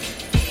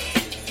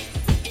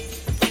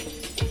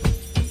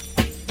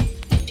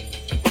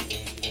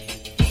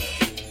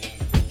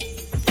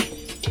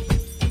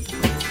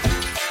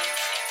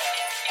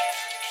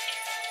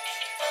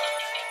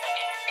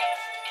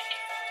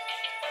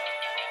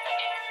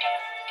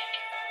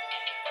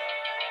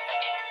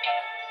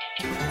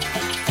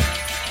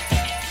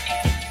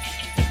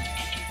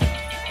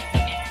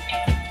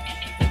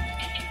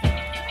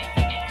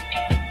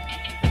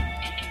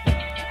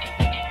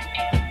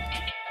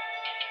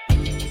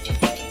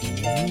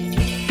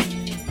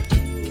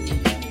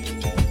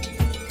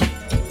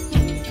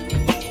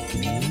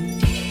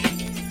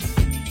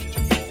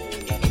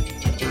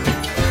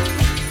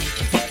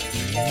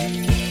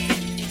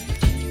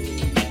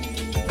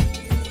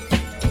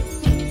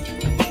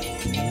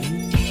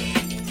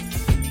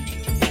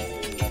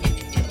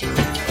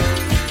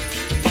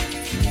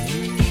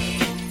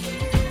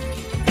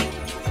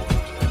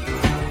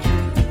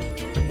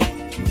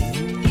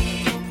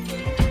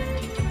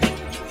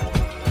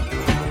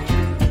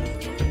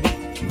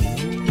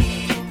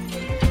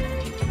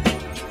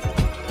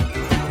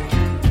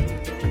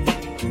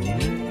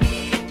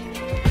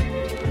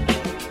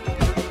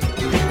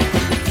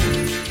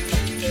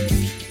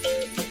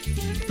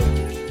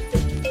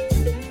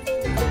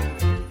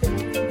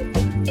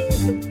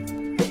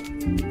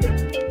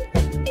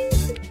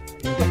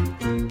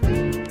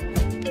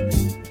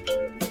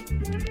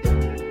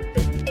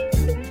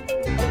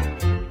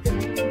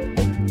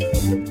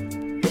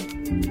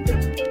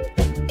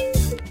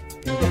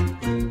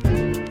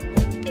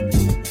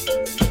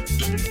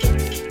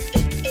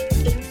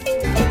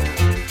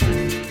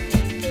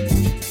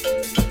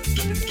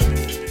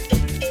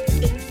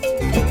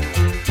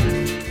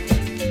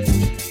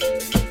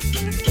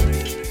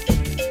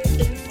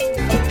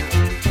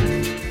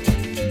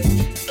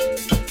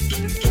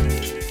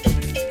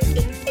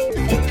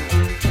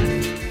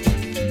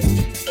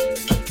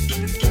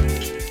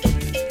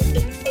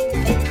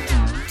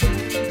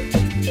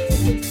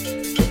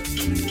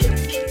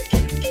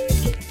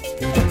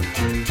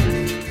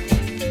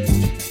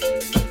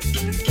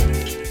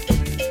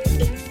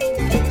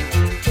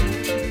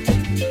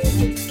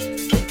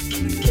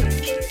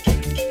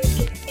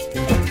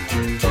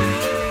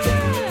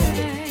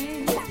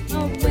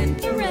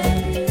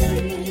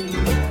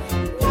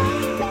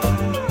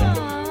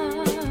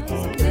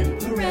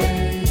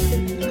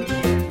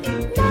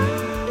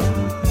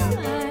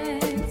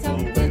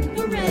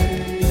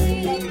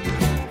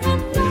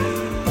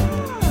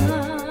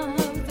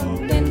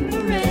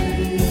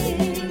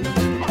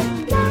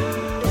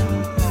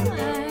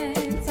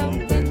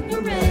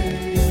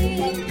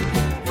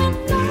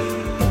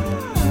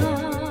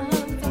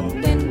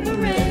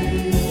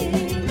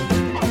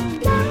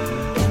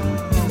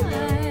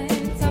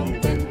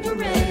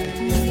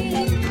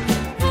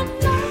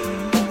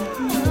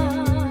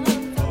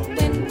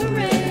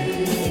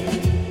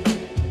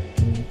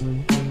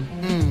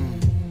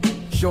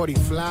shorty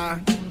fly.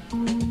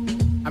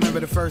 I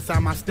remember the first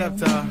time I stepped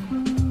to her,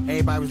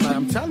 everybody was like,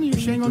 I'm telling you,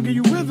 she ain't gonna give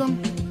you rhythm.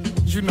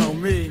 You know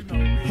me.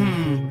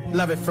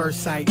 Love at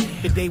first sight.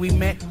 The day we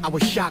met, I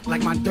was shocked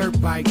like my dirt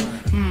bike.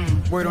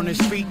 Word on the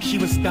street, she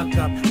was stuck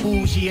up.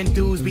 Bougie and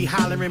dudes be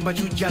hollering, but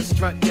you just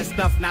strut your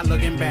stuff, not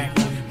looking back.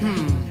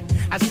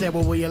 I said,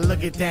 well, will you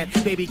look at that?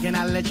 Baby, can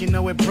I let you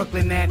know where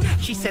Brooklyn at?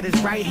 She said, it's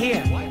right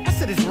here. I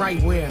said, it's right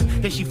where?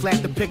 Then she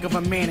flashed the pic of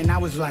a man, and I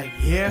was like,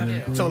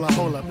 yeah? Told her,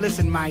 hold up,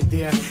 listen, my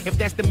dear. If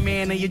that's the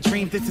man of your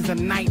dreams, this is a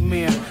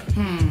nightmare.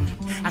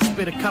 I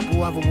spit a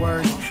couple other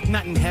words.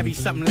 Nothing heavy,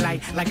 something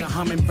light, like a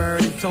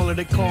hummingbird. And told her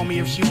to call me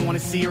if she wanna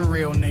see a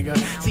real nigga.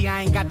 See,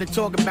 I ain't got to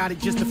talk about it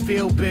just to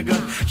feel bigger.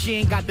 She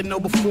ain't got to know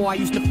before I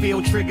used to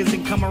feel triggers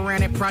and come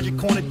around at Project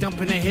Corner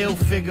dumping a hill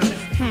figure.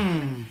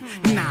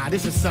 Nah,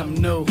 this is something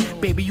new.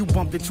 Baby, you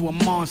bumped into a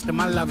monster,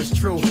 my love is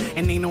true.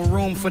 And ain't no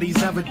room for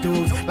these other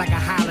dudes, like a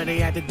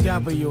holiday at the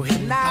W.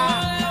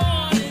 Nah.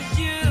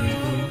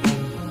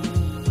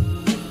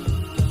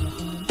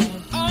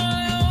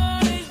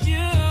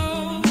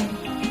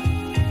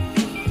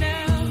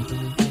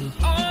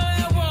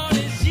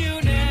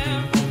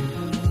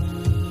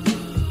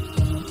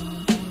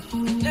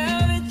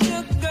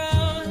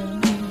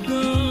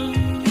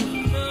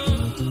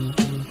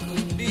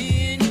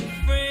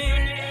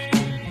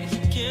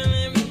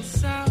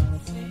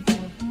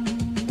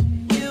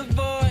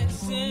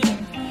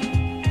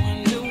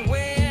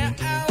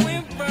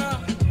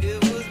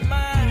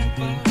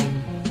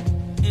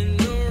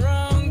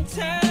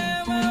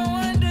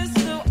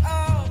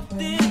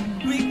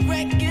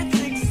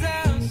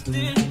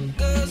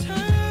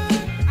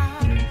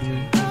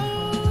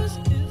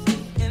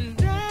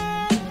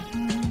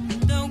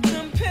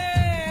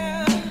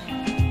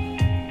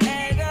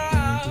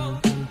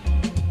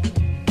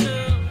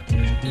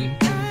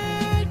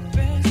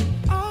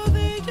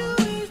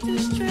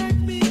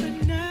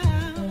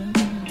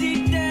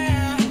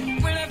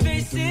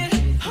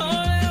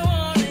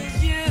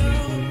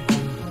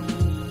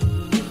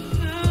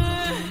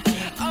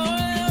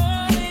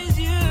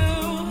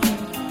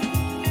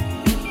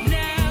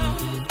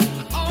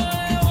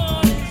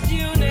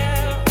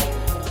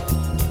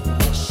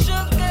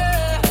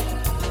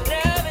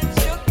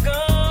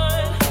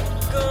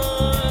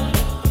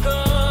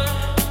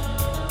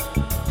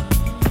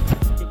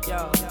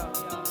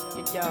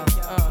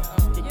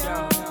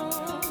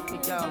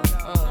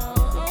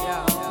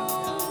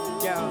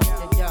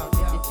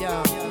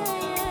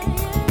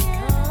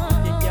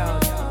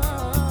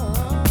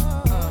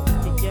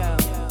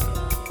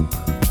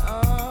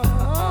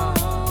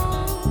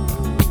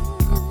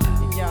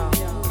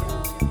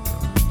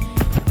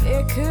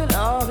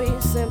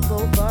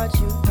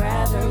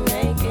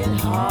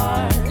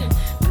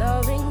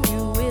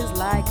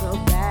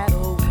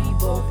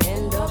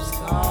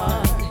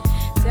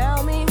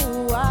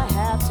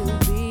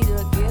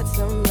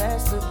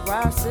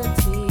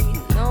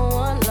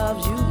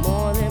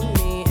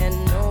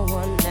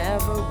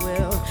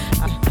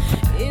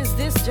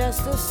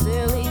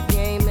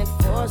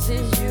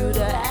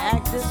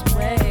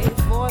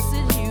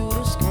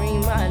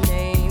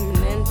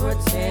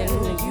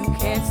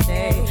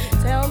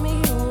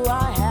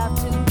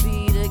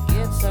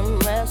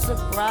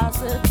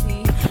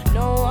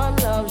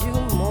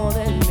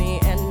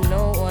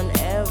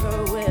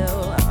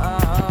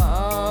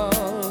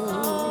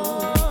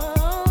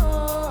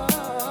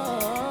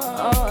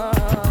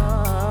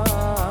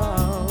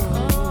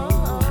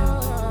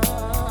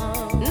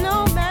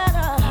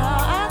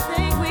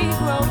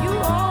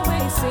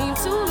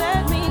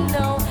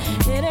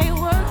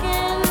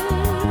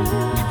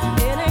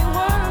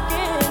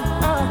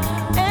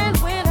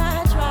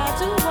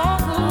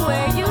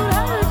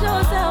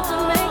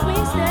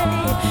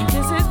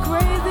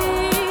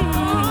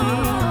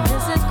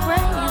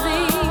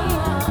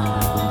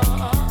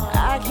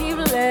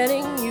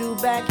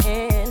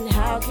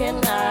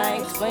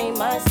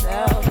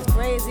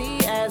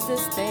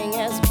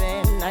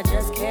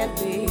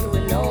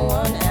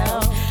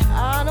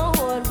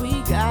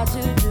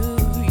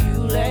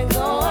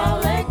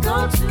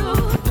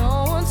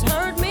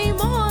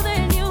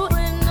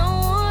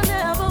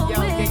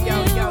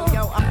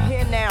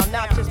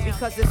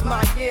 Cause it's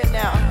my year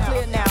now, I'm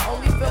clear now.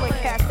 Only feeling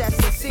cats that's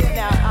sincere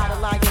now. Out of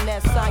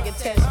lioness,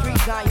 scientist, street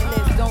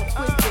zionist. Don't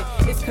twist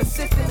it, it's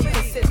consistently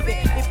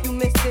consistent. If you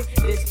miss it,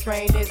 this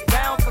train is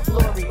bound for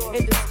glory.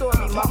 In the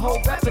story, my whole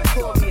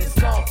repertoire is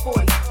song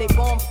 40. They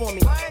bomb for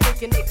me,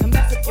 thinking they can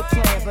mess up your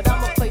plan. But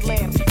I'ma play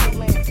lamb, play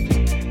lamb.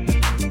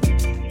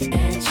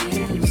 And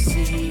you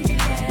see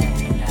that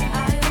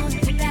I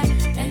want you back,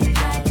 and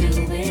I'd do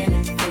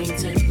anything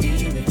to be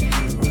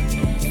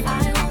with you. I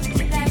want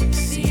you back,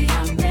 see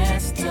I'm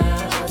messed up.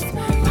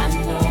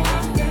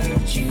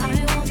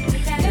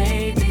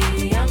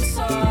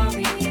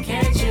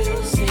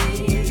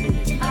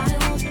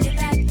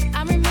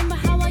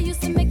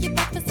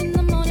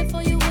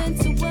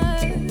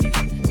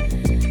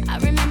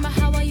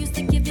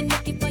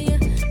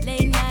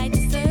 Late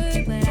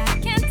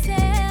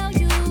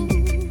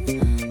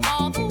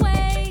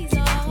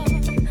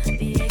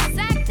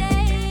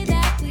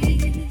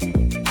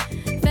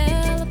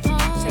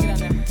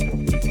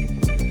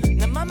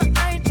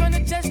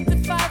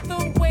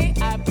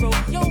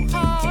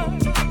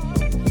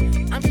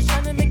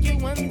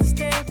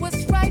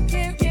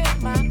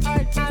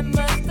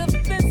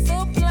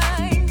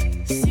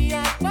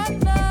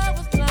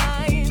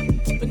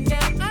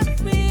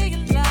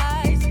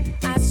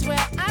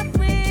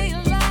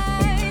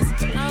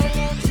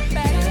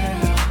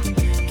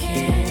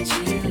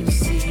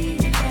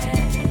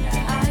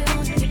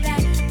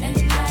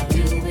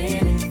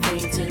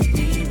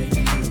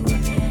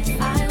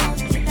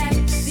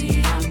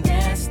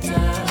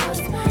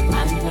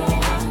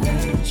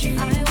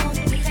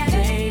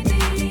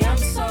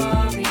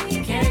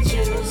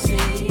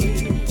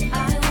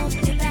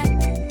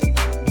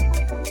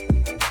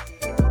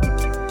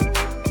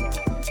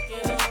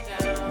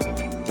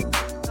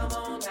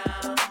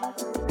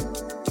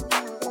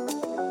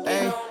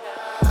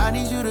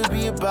you to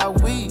be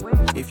about we.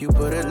 If you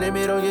put a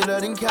limit on your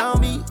love, then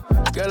count me.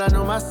 Girl, I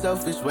know my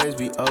selfish ways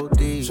be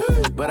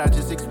OD, but I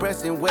just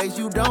express in ways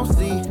you don't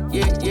see.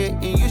 Yeah,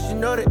 and you should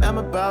know that I'm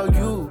about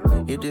you.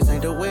 If this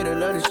ain't the way to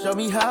love, then show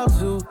me how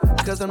to.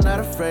 Cause I'm not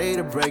afraid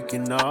of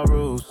breaking all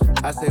rules.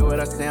 I say what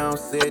I sound,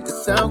 said to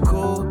sound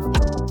cool.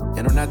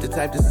 And I'm not the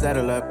type to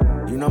settle up.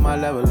 You know my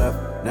level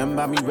up, nothing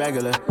about me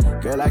regular.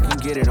 Girl, I can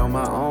get it on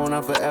my own,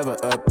 I'm forever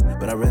up.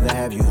 But I'd rather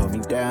have you hold me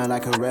down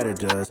like a redder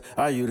does.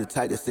 Are you the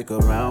type to stick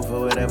around for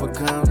whatever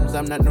comes?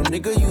 I'm not no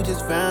nigga you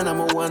just found, I'm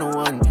a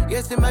one-on-one.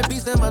 Yes, it might be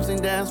some ups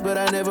and downs, but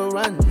I never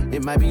run.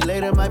 It might be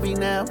later, might be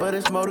now, but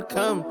it's more to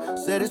come.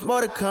 Said it's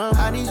more to come.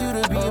 I need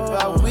you to be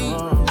about we.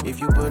 If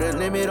you put a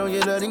limit on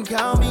your love, then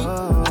count me.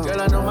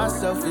 Girl, I know my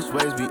selfish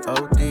ways be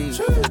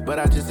OD, but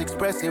I just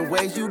express in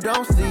ways you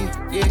don't see.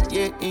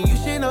 Yeah, and you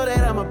should know that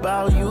I'm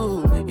about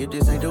you. If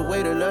this ain't the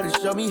way to love,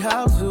 then show me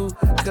how to.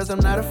 Cause I'm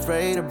not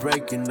afraid of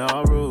breaking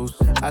all rules.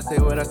 I say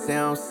what I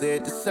sound,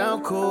 said to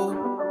sound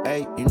cool.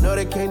 Hey, you know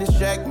they can't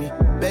distract me,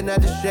 better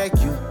not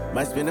distract you.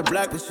 Might spin the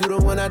block, but you the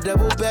one I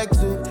double back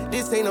to.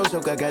 This ain't no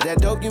joke, I got that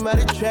dope, you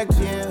might attract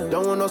you.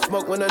 Don't want no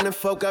smoke when I'm the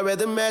folk, I'd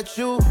rather match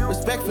you.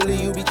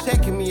 Respectfully, you be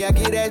checking me, I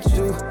get at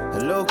you. A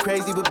little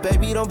crazy, but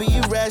baby, don't be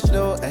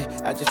irrational. Ay,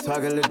 I just talk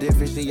a little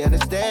different, so you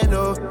understand,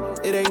 no.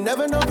 It ain't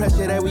never no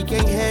pressure that we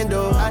can't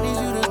handle. I need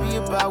you to be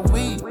about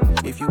we.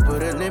 If you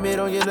put a limit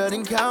on your love,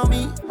 then count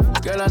me.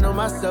 Girl, I know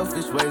my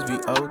selfish ways be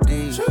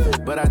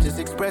OD, but I just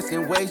express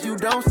in ways you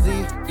don't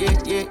see.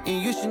 Yeah,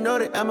 and you should know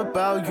that I'm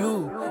about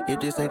you.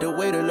 If this ain't the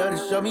way to love,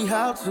 then show me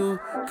how to.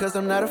 Cause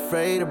I'm not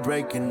afraid of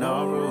breaking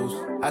all rules.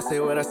 I say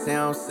what I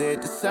sound,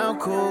 said to sound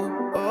cool.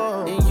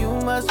 Oh, and you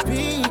must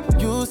be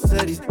used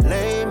to these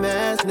lame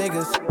ass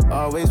niggas,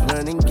 always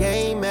running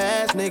game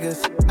ass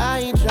niggas. I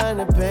ain't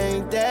tryna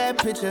paint that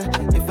picture.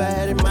 If I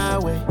had it my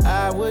way,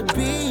 I would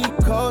be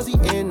cozy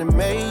in the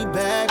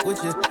Maybach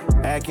with you,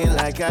 acting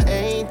like I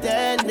ain't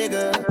that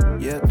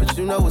nigga. Yeah, but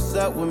you know what's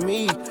up with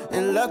me,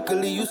 and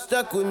luckily you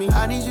stuck with me.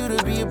 I need you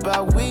to be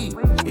about we.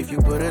 If you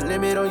put a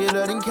limit on your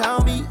love, then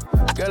count me.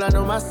 Girl, I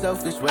know my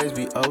selfish ways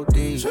be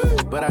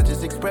OD, but I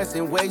just express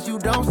in ways you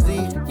don't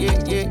see.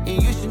 Yeah,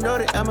 and you should know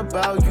that I'm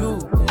about you.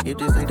 If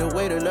this ain't the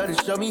way to love,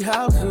 then show me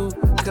how to.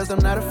 Cause I'm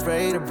not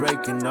afraid of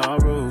breaking all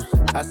rules.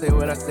 I say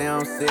what I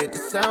sound, said to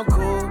sound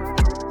cool.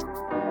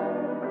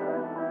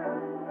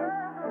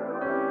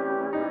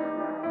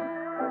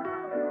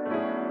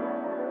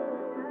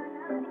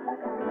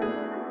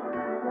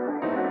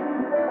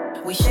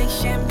 We shake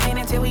champagne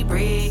until we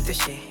break the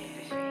shit.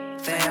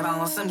 Forever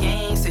on some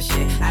gangster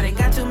shit. I done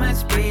got too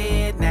much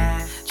bread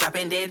now.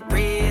 Dropping dead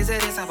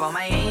presidents up on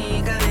my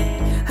ankle.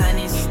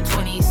 Hundreds,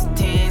 20s,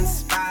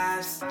 10s,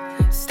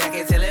 5s. Stack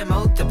it till it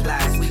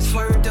multiplies. We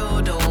swerve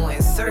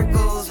doing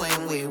circles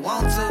when we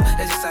want to.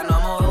 That's just a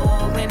normal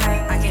open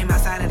night. I came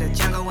outside of the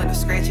jungle with the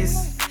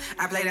scratches.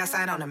 I played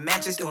outside on the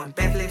mattress doing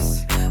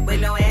backflips. With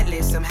no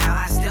ad-libs, somehow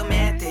I still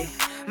mad it.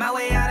 My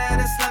way out of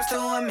the slums to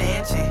a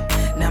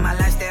mansion. Now my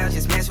lifestyle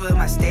just match with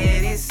my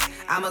status.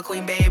 I'm a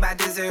queen, babe, I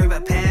deserve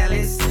a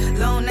palace.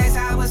 Long nights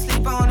I would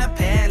sleep on a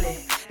pallet.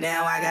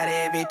 Now I got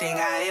everything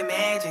I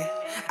imagine.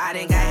 I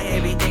done got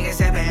everything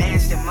except an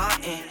Aston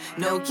Martin.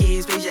 No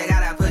kids, bitch, I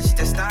gotta push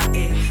to start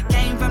it.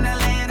 Came from the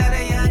land of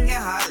the young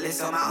and heartless.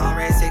 So my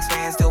armrest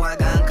expands to a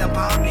gun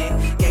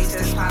compartment.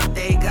 Gangsters pop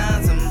they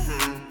guns,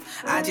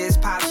 I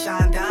just pop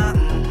Shonda,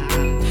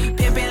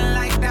 Pimpin'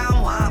 like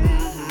Don Juan,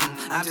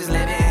 I'm just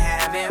living,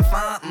 having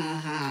fun,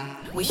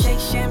 We shake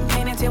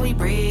champagne until we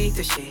break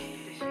the shit.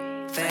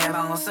 Forever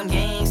on some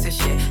gangster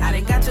shit. I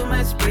done got too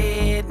much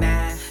bread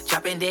now.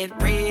 Dropping dead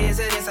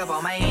presidents up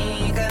on my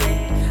ankle.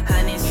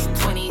 Hundreds,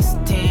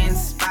 20s,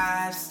 10s,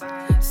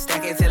 5s.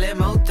 Stack it till it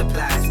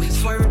multiplies. We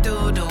swerve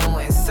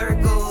doing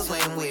circles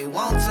when we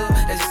want to.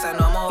 That's just a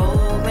normal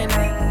open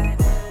night.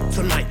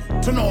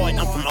 Tonight,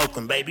 I'm from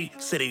Oakland, baby.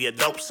 City of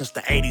dope since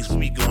the 80s,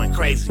 we be going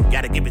crazy.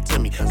 Gotta give it to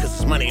me, cause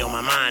it's money on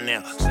my mind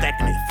now.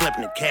 Stacking it,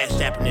 flipping it, cash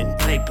tapping it, and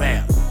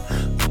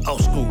PayPal.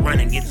 Old school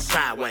running, getting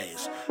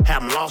sideways.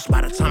 Have them lost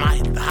by the time I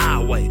hit the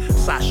highway.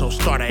 Sideshow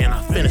starter and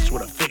I finished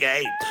with a figure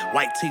 8.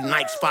 White tee,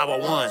 Nikes,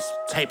 501s,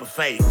 taper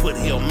fade,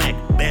 Foothill Mac,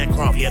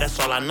 Bancroft, yeah, that's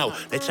all I know.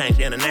 They changed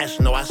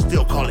international, I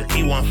still call it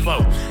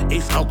E14.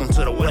 East Oakland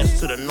to the west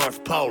to the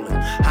North Pole.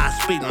 High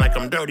speeding like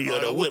I'm dirty or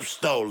the whip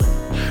stolen.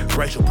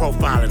 Racial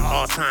profiling,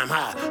 all-time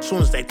high.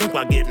 Soon as they think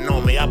about getting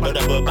on me, I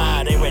better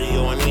bye-bye. They ready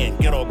on in,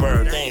 ghetto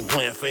bird, they ain't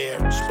playing fair.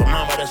 For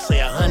mama to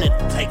say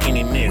 100, take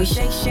any near. We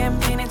shake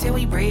champagne until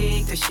we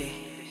break the shit.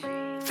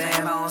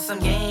 Forever on some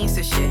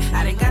gangster shit.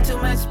 I done got too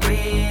much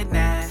bread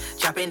now.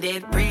 Dropping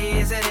dead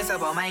presidents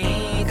up on my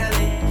ankle.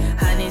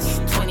 Hundreds,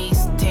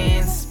 20s,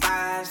 10s,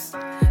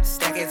 5s.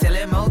 Stack it till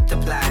it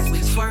multiplies. We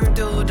swerve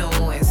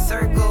doing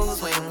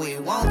circles when we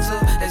want to.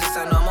 That's just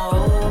a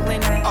normal open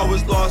night. I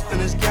was lost in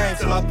this game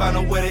till I found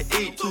a way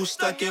to eat. Too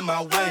stuck in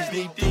my ways,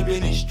 knee deep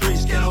in these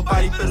streets. Can't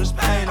nobody feel this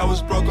pain. I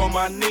was broke on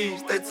my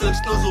knees. They took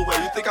snooze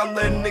away. You think I'm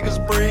letting niggas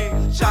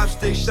breathe?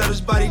 Chopsticks, shut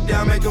his body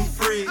down, make him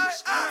freeze.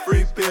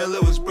 free bill,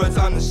 it was bruh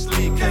time to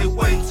sleep. Can't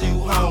wait till you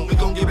home, we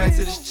gon' get back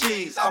to this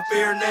cheese. I'm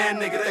fearing that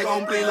nigga, they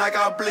gon' bleed like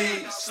I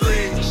bleed.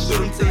 Sleep,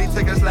 shoot him till he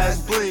take his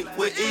last blink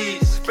with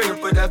ease. Finger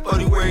for that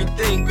 40 where he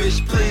think,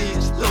 bitch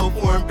please. Little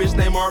foreign bitch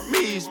named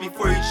Armies.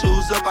 Before he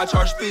choose up, I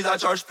charge fees.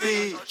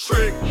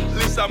 Trick,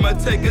 least I'ma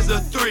take is a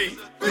 3,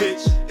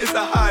 bitch. It's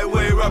a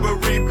highway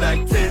robbery,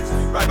 black tits.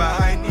 Right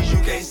behind these, you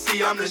can't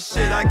see, I'm the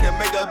shit. I can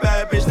make a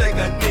bad bitch take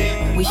a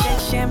knee. We shake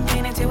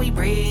champagne until we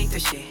break the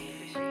shit.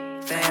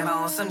 Fam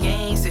on some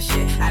gangster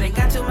shit. I done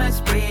got too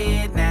much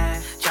bread now.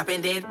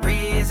 Dropping dead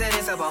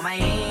presidents up on my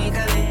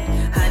ankle.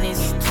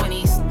 100s,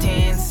 20s,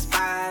 10s,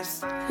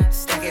 5s.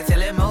 Stack it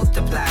till it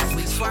multiplies.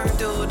 We swerve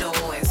through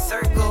doing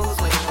circles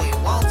when we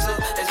want to.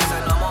 It's just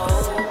a normal.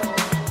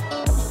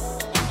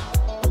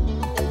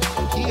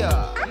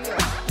 Yeah.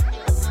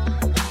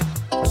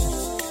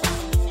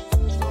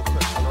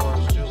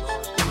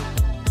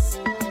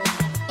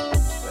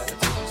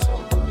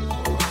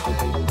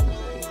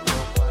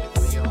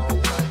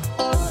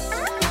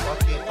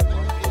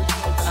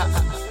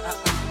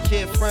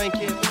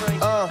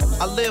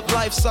 I live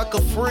life sucker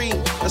free.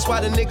 That's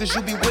why the niggas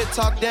you be with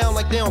talk down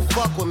like they don't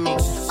fuck with me.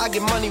 I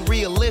get money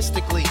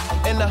realistically,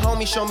 and the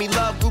homies show me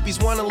love.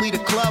 Groupies wanna lead a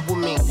club with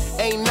me.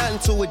 Ain't nothing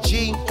to a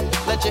G.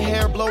 Let your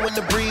hair blow in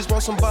the breeze,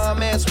 want some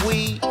bomb ass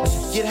weed.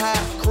 Get high,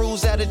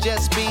 cruise at a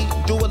jet speed.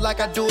 Do it like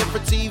I do it for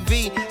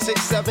TV.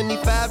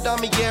 675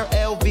 Damier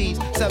LVs,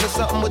 7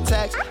 something with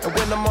tax. And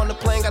when I'm on the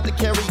plane, got to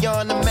carry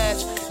on the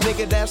match.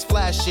 Nigga, that's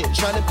flash shit.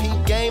 Tryna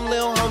peep game,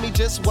 lil' homie,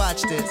 just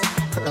watch this.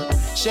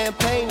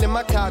 Champagne in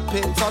my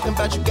cockpit, talking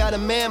about you got a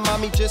man,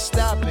 mommy, just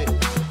stop it,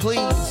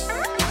 please.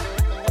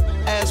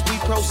 As we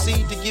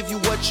proceed to give you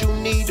what you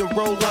need to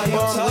roll up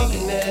on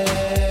weed.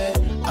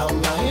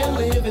 I'm out here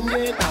living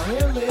it,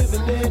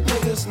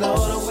 Niggas know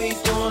that we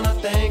doing our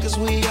thing, cause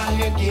we out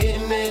here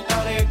getting it,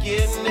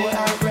 Well,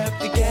 I rep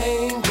the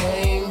gang.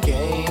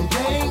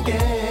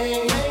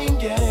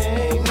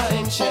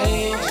 Nothing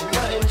changed.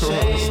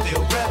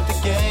 Still rep the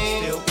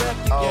game,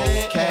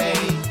 Okay.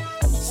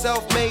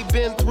 Self-made,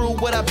 been through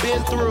what I've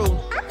been through,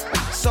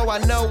 so I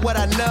know what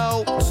I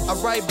know. I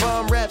write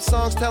bomb rap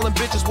songs telling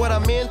bitches what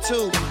I'm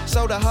into,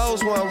 so the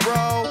hoes won't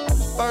roll.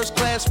 First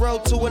class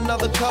road to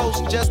another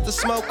coast, just to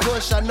smoke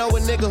kush. I know a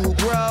nigga who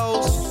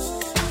grows,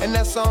 and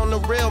that's on the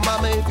real.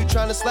 Mama, if you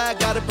tryna slide,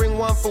 gotta bring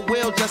one for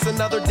Will. Just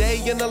another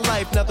day in the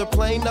life, another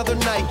plane, another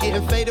night.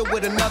 Getting faded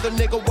with another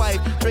nigga wife.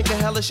 Drinking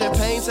hella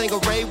champagne, saying a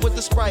rave with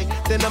the Sprite.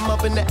 Then I'm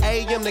up in the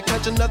AM to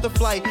catch another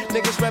flight.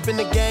 Niggas repping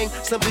the gang,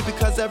 simply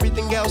because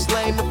everything else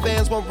lame. The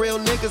fans want real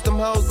niggas, them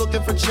hoes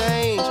looking for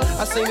change.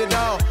 I seen it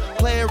all,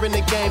 player in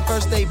the game.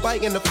 First they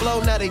biting the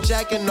flow, now they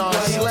jacking on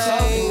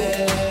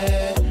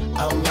slave.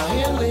 I'm out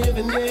here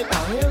living it,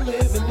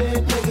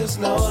 Niggas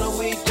know that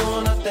we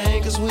doing our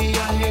thing, cause we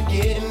out here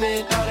getting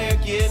it,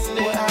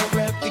 Well, I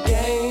rep the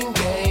gang.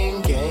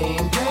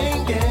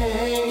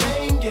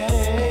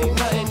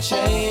 Nothing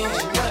changed.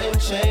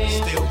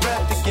 Still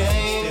rep the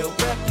game.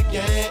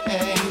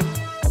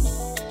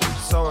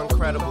 So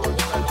incredible.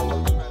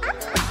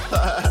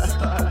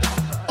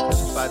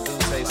 If I do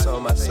say so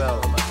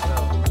myself.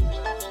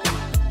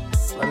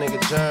 My nigga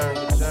Jern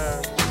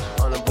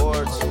on the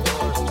boards.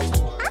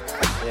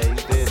 Yeah, you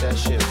did that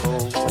shit,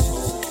 fool.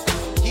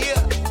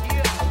 Yeah.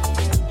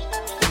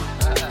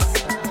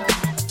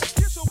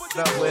 What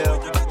up, Will?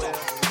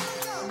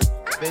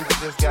 Benji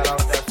just got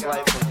off that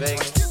flight from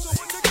Vegas.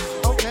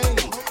 Okay.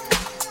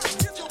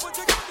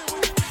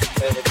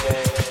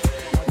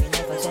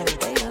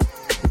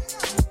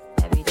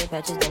 Every day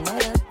patches the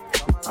night up.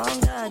 Oh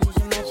God, you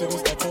should match it,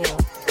 it's that KO.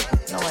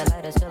 No white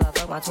lighter, still I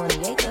fuck my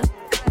 28er.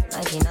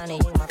 1990,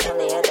 you my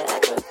family had the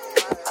actor.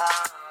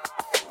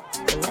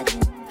 The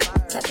legend.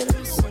 Got the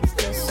least 6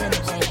 discs in the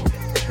chain.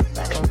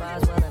 Back when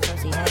Boswell and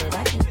Percy had it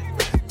acting.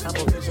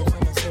 Couple bitches in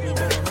the city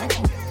with a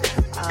mansion.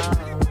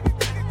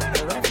 The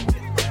reverend.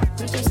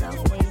 Preach yourself,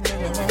 made a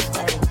million and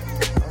steady.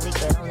 When we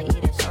could only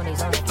eat at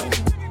Shoney's on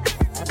occasion.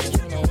 After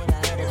Trina hit, I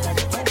had to try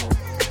to catch it.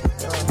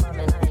 Yo, I'm mom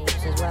and honey,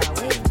 this is where I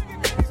waited.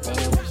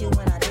 Staying with you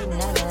when I didn't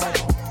have a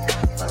habit.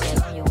 Fucking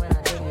on you when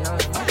I didn't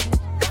own a mattress.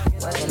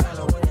 Working on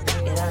the way to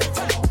make it out of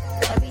touch.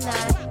 Every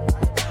night.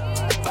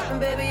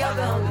 Baby, I'll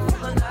be home for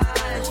the night.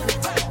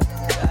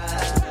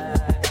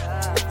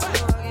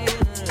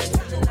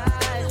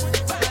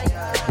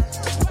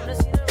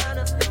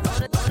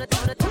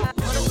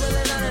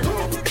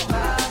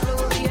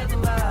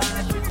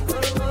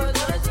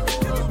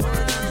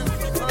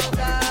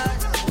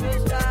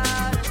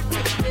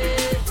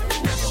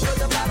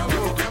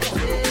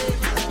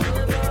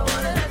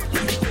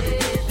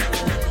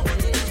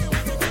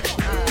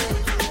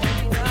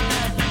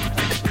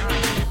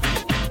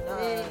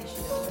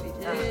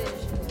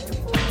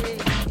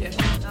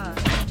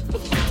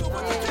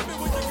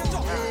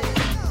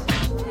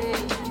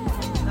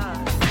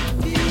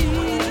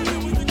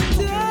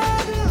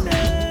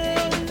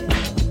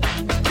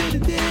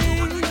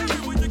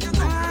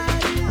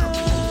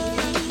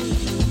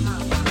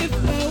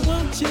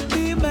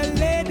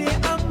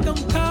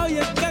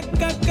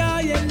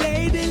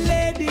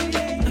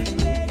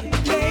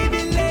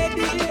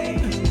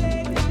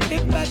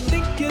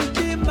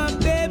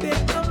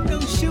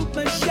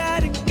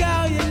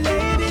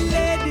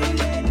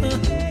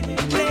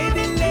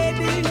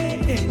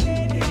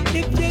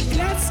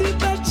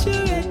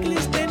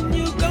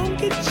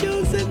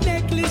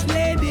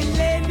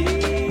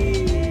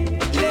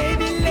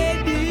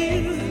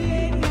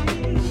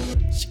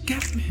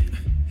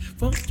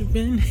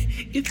 wondering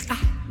if I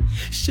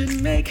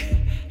should make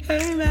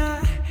her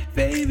my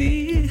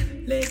baby.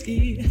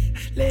 Lady,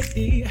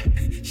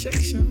 shake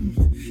some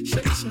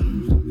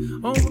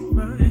on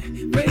my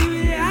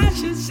baby. I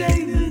should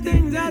say the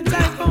things I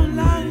type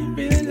online,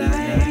 be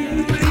like.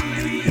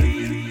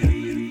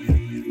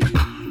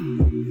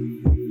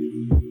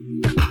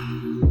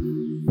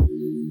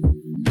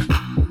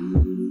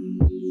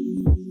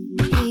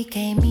 He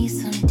gave me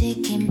some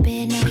dick in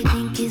bed, now he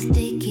think his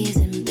dick is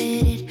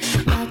embedded.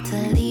 About to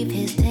leave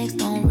his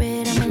text on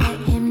red, I'ma let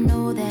him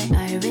know that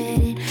I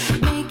read it.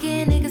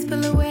 Making niggas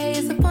pull away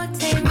is a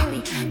forte,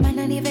 really. Might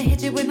not even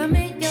hit you when I'm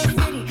in your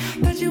city.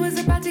 Thought you was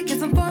about to get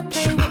some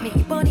foreplay with me.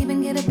 You won't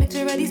even get a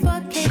picture of these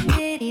 4K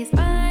titties.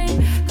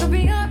 Fine, go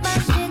bring up my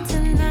shit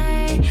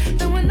tonight.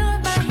 Throwing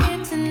up my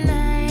head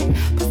tonight.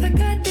 Plus I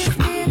got this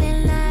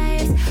feeling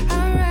nice.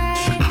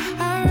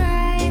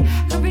 Alright,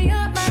 go bring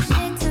up my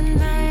shit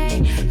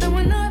tonight.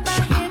 Throwing up my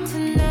head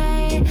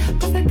tonight.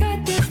 Plus I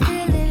got this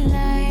feeling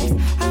nice.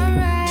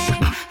 Alright.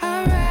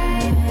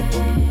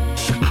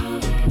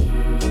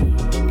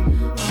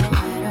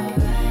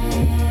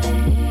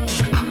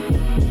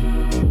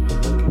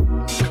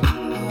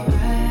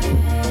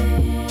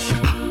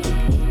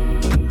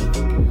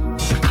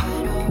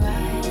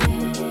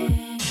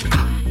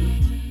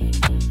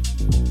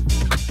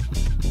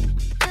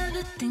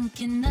 Never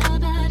thinking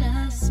about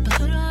us, but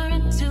put her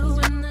into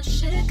when the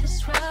shit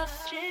gets rough.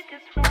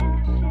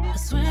 I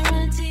swear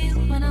to you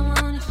when I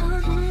want it,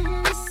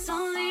 it's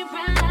only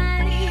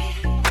right.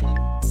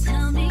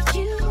 Tell me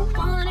you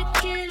wanna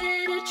give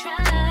it a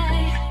try.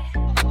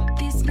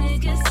 These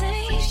niggas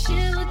ain't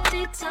shit what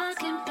they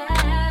talking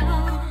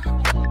about.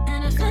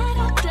 And I find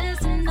out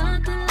there's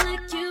nothing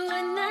like you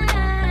and I.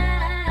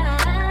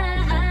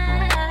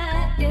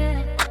 Yeah,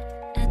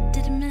 I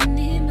did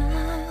many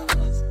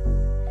miles.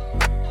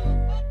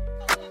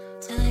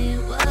 Tell you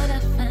what I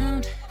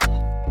found.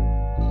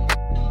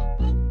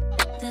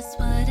 That's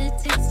what it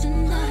takes to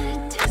know.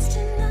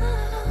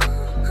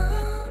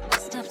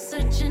 Stop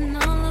searching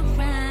all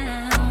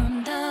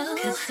around.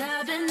 'Cause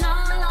I've been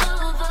all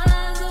over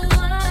the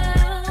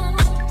world.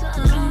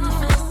 Trying to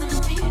find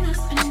something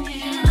that's been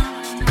here.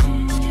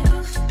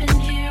 You've been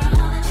here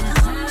all.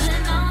 'Cause I've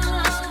been all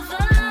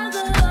over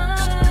the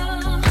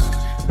world.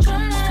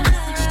 Trying to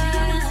find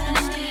something that's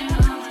been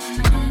here.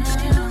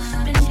 You've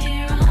been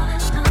here all.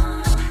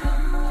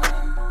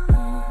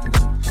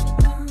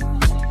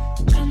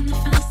 Trying to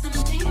find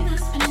something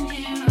that's been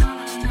here.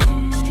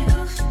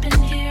 You've been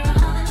here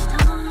all.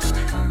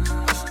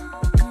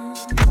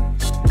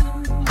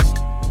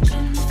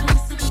 Trying to find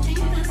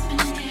something that's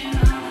been here.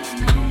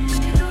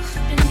 You've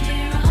been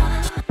here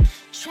all.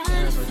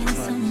 Trying to find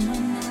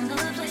someone that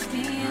loves like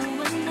me, and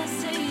when I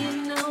say you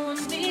know I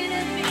mean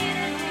it.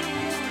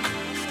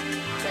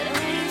 But I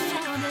ain't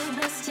found it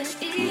west to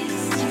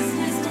east. Just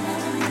messed up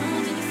on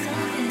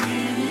myself, and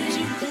here's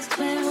you just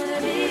where I wanna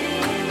be.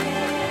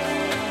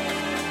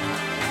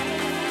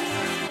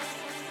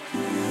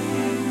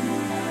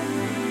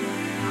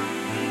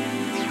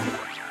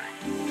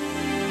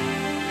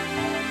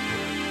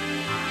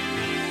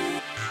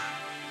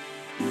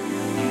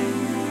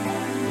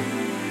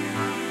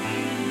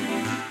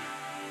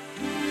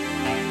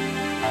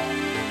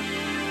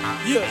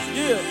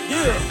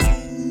 Yeah.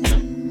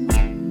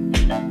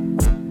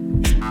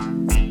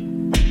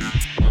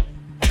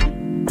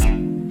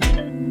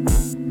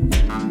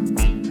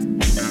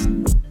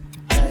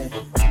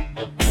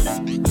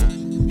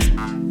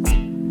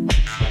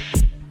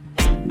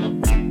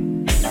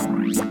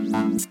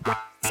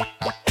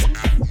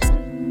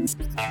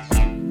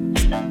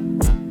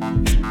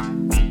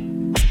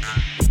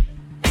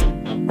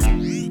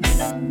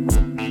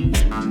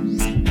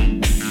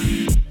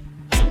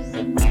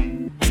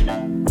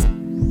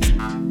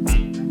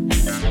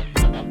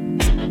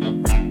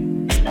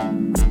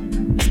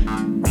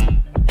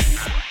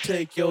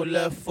 Take your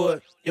left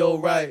foot, your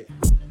right.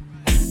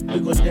 We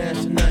gon'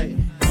 dance tonight.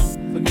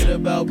 Forget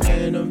about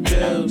paying them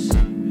bills.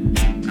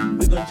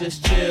 We gon'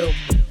 just chill.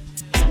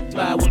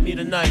 Fly with me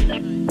tonight.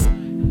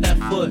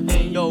 Left foot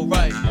in your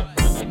right.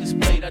 Take this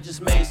plate, I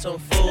just made some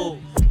food.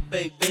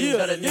 Baked beans,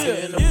 got a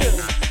nigga in the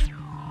mood.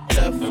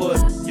 Left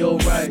foot, your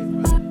right.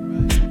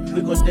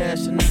 We gon'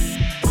 dance tonight.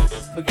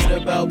 Forget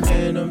about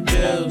paying them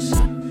bills.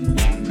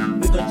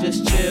 We gon'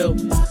 just chill.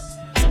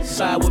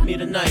 Slide with me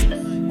tonight.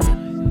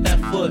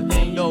 Left foot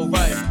in your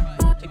right.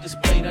 Take this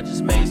plate, I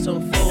just made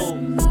some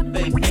food.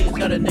 Baked beans,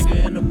 got a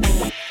nigga in the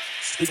mood.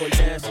 We gon'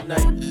 dance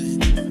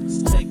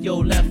tonight. Take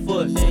your left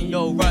foot in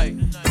your right.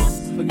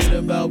 Forget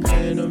about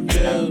paying them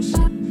bills.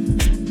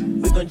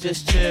 We gon'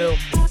 just chill.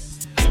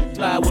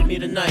 Fly with me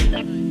tonight.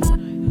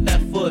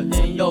 Left foot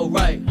in your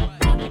right.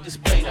 Take this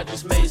plate, I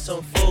just made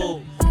some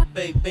food.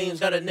 Baked beans,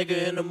 got a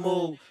nigga in the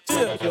mood.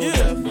 Take your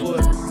left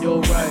foot,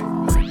 your right.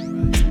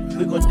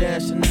 We gon'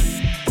 dance tonight.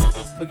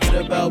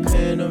 Forget about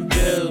paying them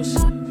bills.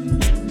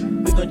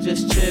 We gon'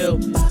 just chill.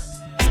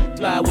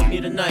 Fly with me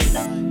tonight.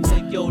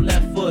 Take your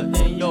left foot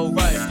and your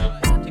right.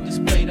 Take this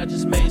plate, I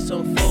just made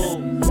some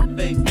food.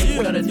 Baked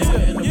beans, got a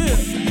nigga in the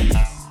mood.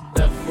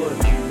 Left foot,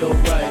 your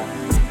right.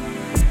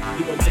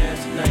 We gon' dance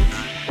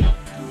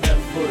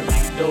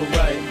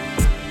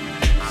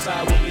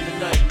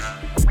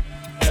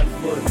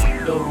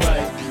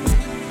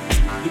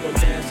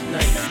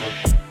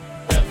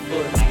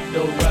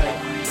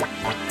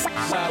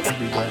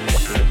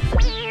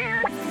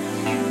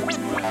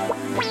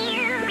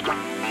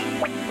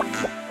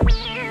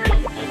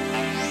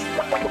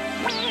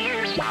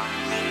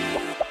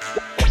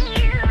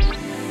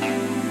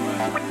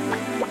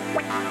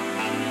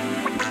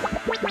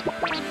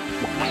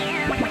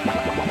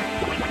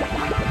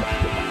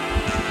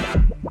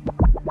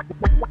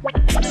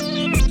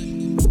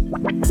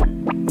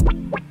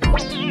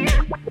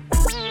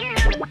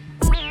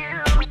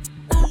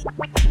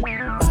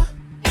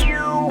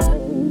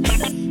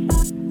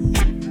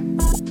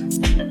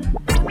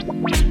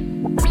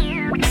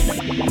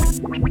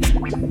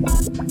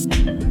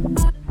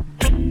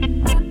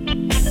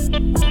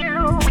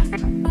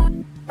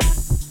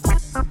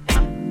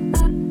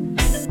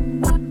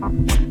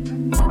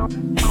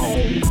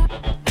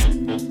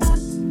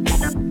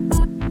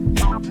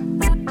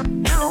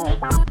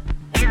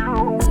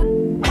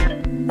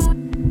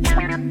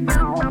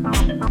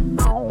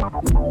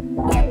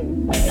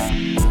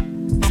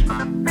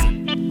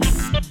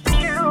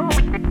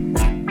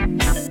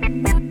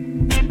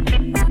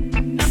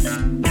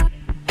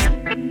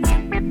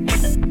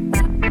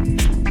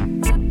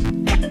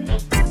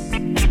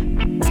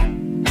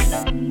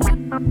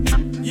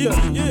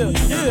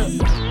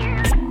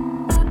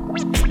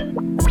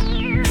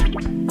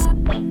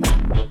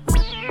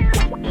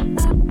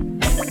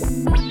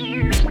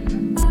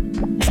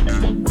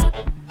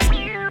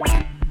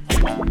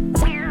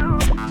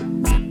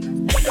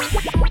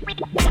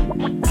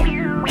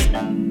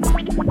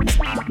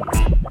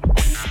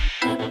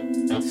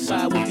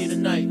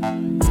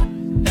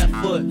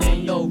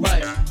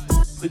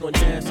We gon'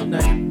 dance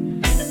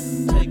tonight.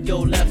 Take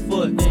your left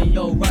foot, then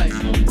your right.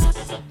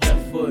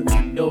 Left foot,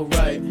 your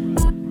right.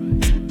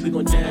 We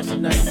gon' dance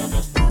tonight.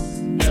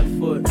 Left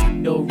foot,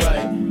 your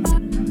right.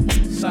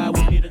 Side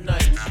with me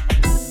tonight.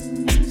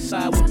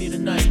 Side with me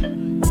tonight.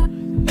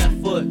 Left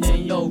foot,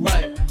 then your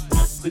right.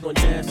 We gon'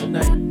 dance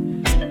tonight.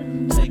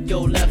 Take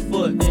your left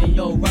foot, then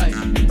your right.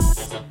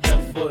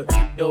 Left foot,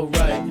 your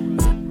right.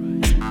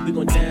 We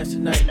gon' dance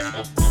tonight.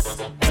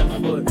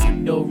 Left foot,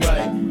 your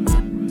right.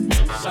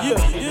 Side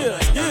with me tonight.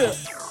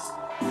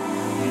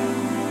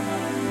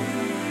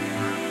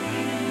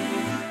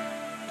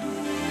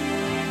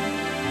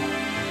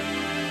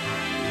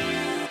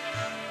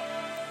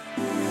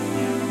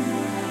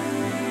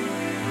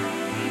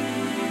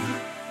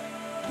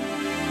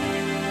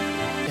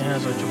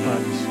 Hands out your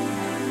pockets.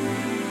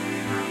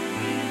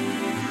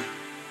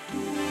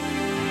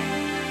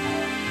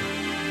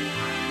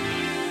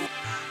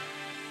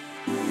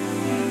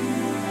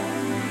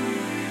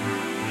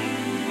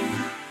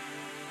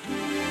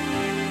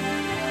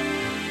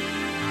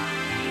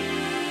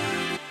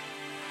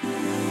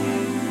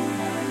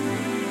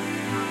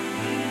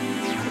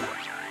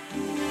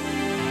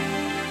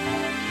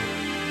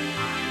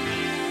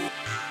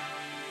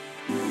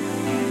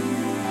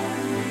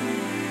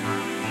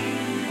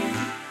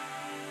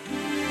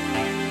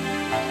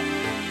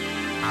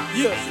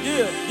 Yeah.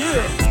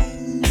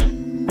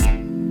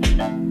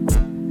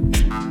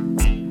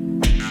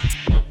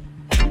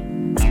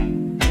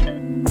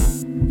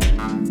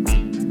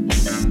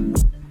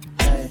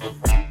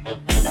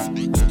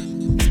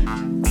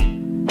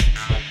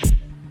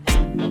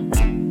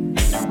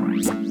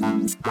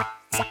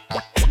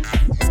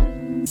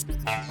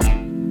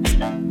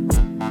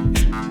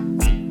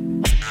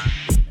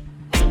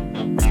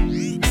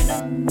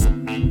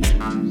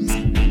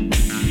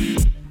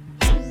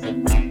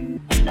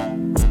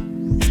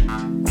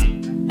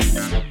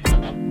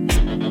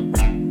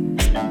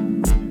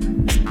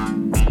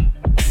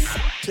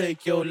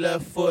 Take your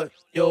left foot,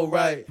 your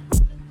right.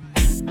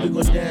 We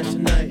gon' dance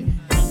tonight.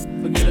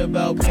 Forget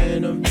about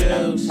paying them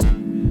bills.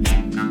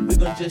 We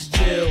gon' just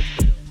chill.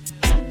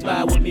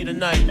 Fly with me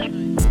tonight.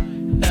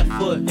 Left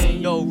foot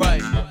in your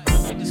right.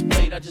 Take this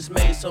plate, I just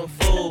made some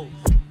food.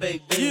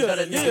 Baked beans, got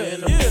a nigga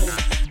in the mood.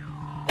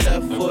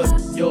 Left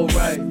foot, your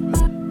right.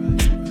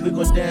 We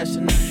gon' dance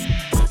tonight.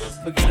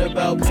 Forget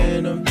about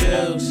paying them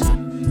bills.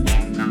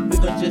 We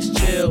gon' just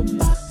chill.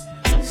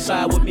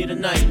 Side with me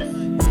tonight.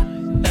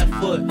 Left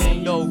foot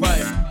in your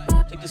right.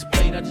 Take this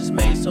plate, I just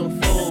made some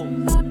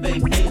food.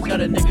 Baked beans,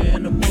 got a nigga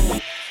in the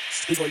mood.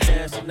 We gon'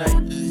 dance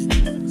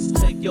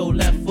tonight. Take your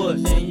left foot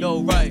in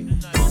your right.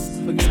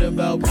 Forget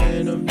about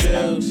paying them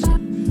bills.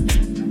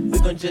 We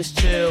gon' just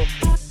chill.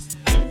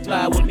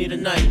 Fly with me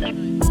tonight.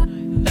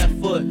 Left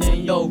foot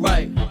in your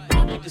right.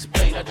 Take this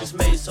plate, I just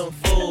made some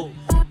food.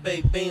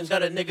 Baked beans,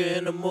 got a nigga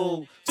in the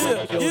mood.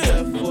 Take your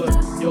left foot,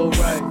 your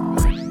right.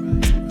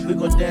 We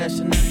gon' dance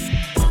tonight.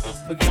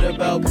 Forget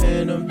about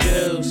paying them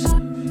bills.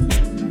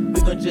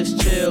 We gon' just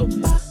chill.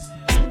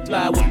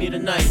 Fly with me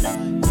tonight.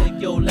 Take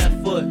your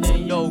left foot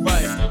in your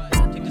right.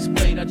 Take this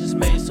plate, I just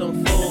made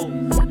some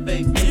food.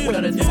 Baked beans,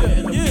 got a nigga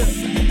in the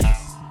mood.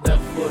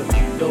 Left foot,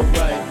 your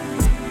right.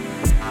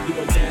 We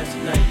gon' dance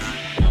tonight.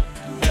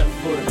 Left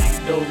foot,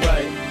 your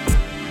right.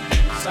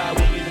 Side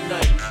with me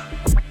tonight.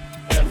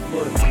 Left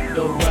foot,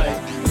 your right.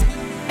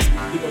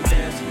 We gon'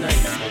 dance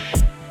tonight.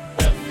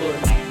 Left foot,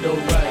 your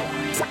right.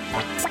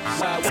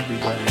 Side with me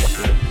tonight.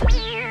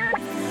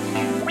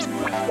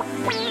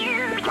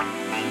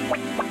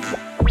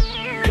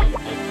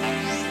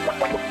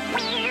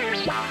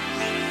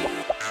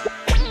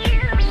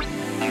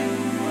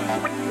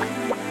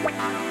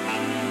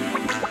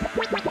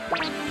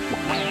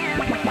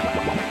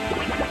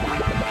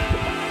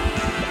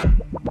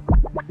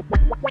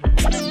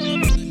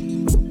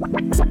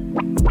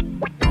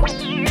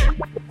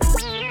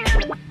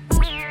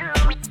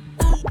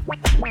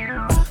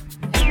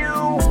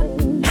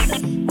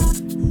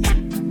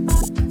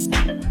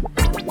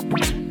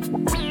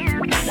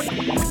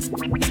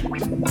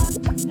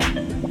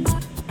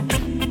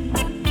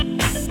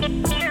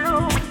 Yeah.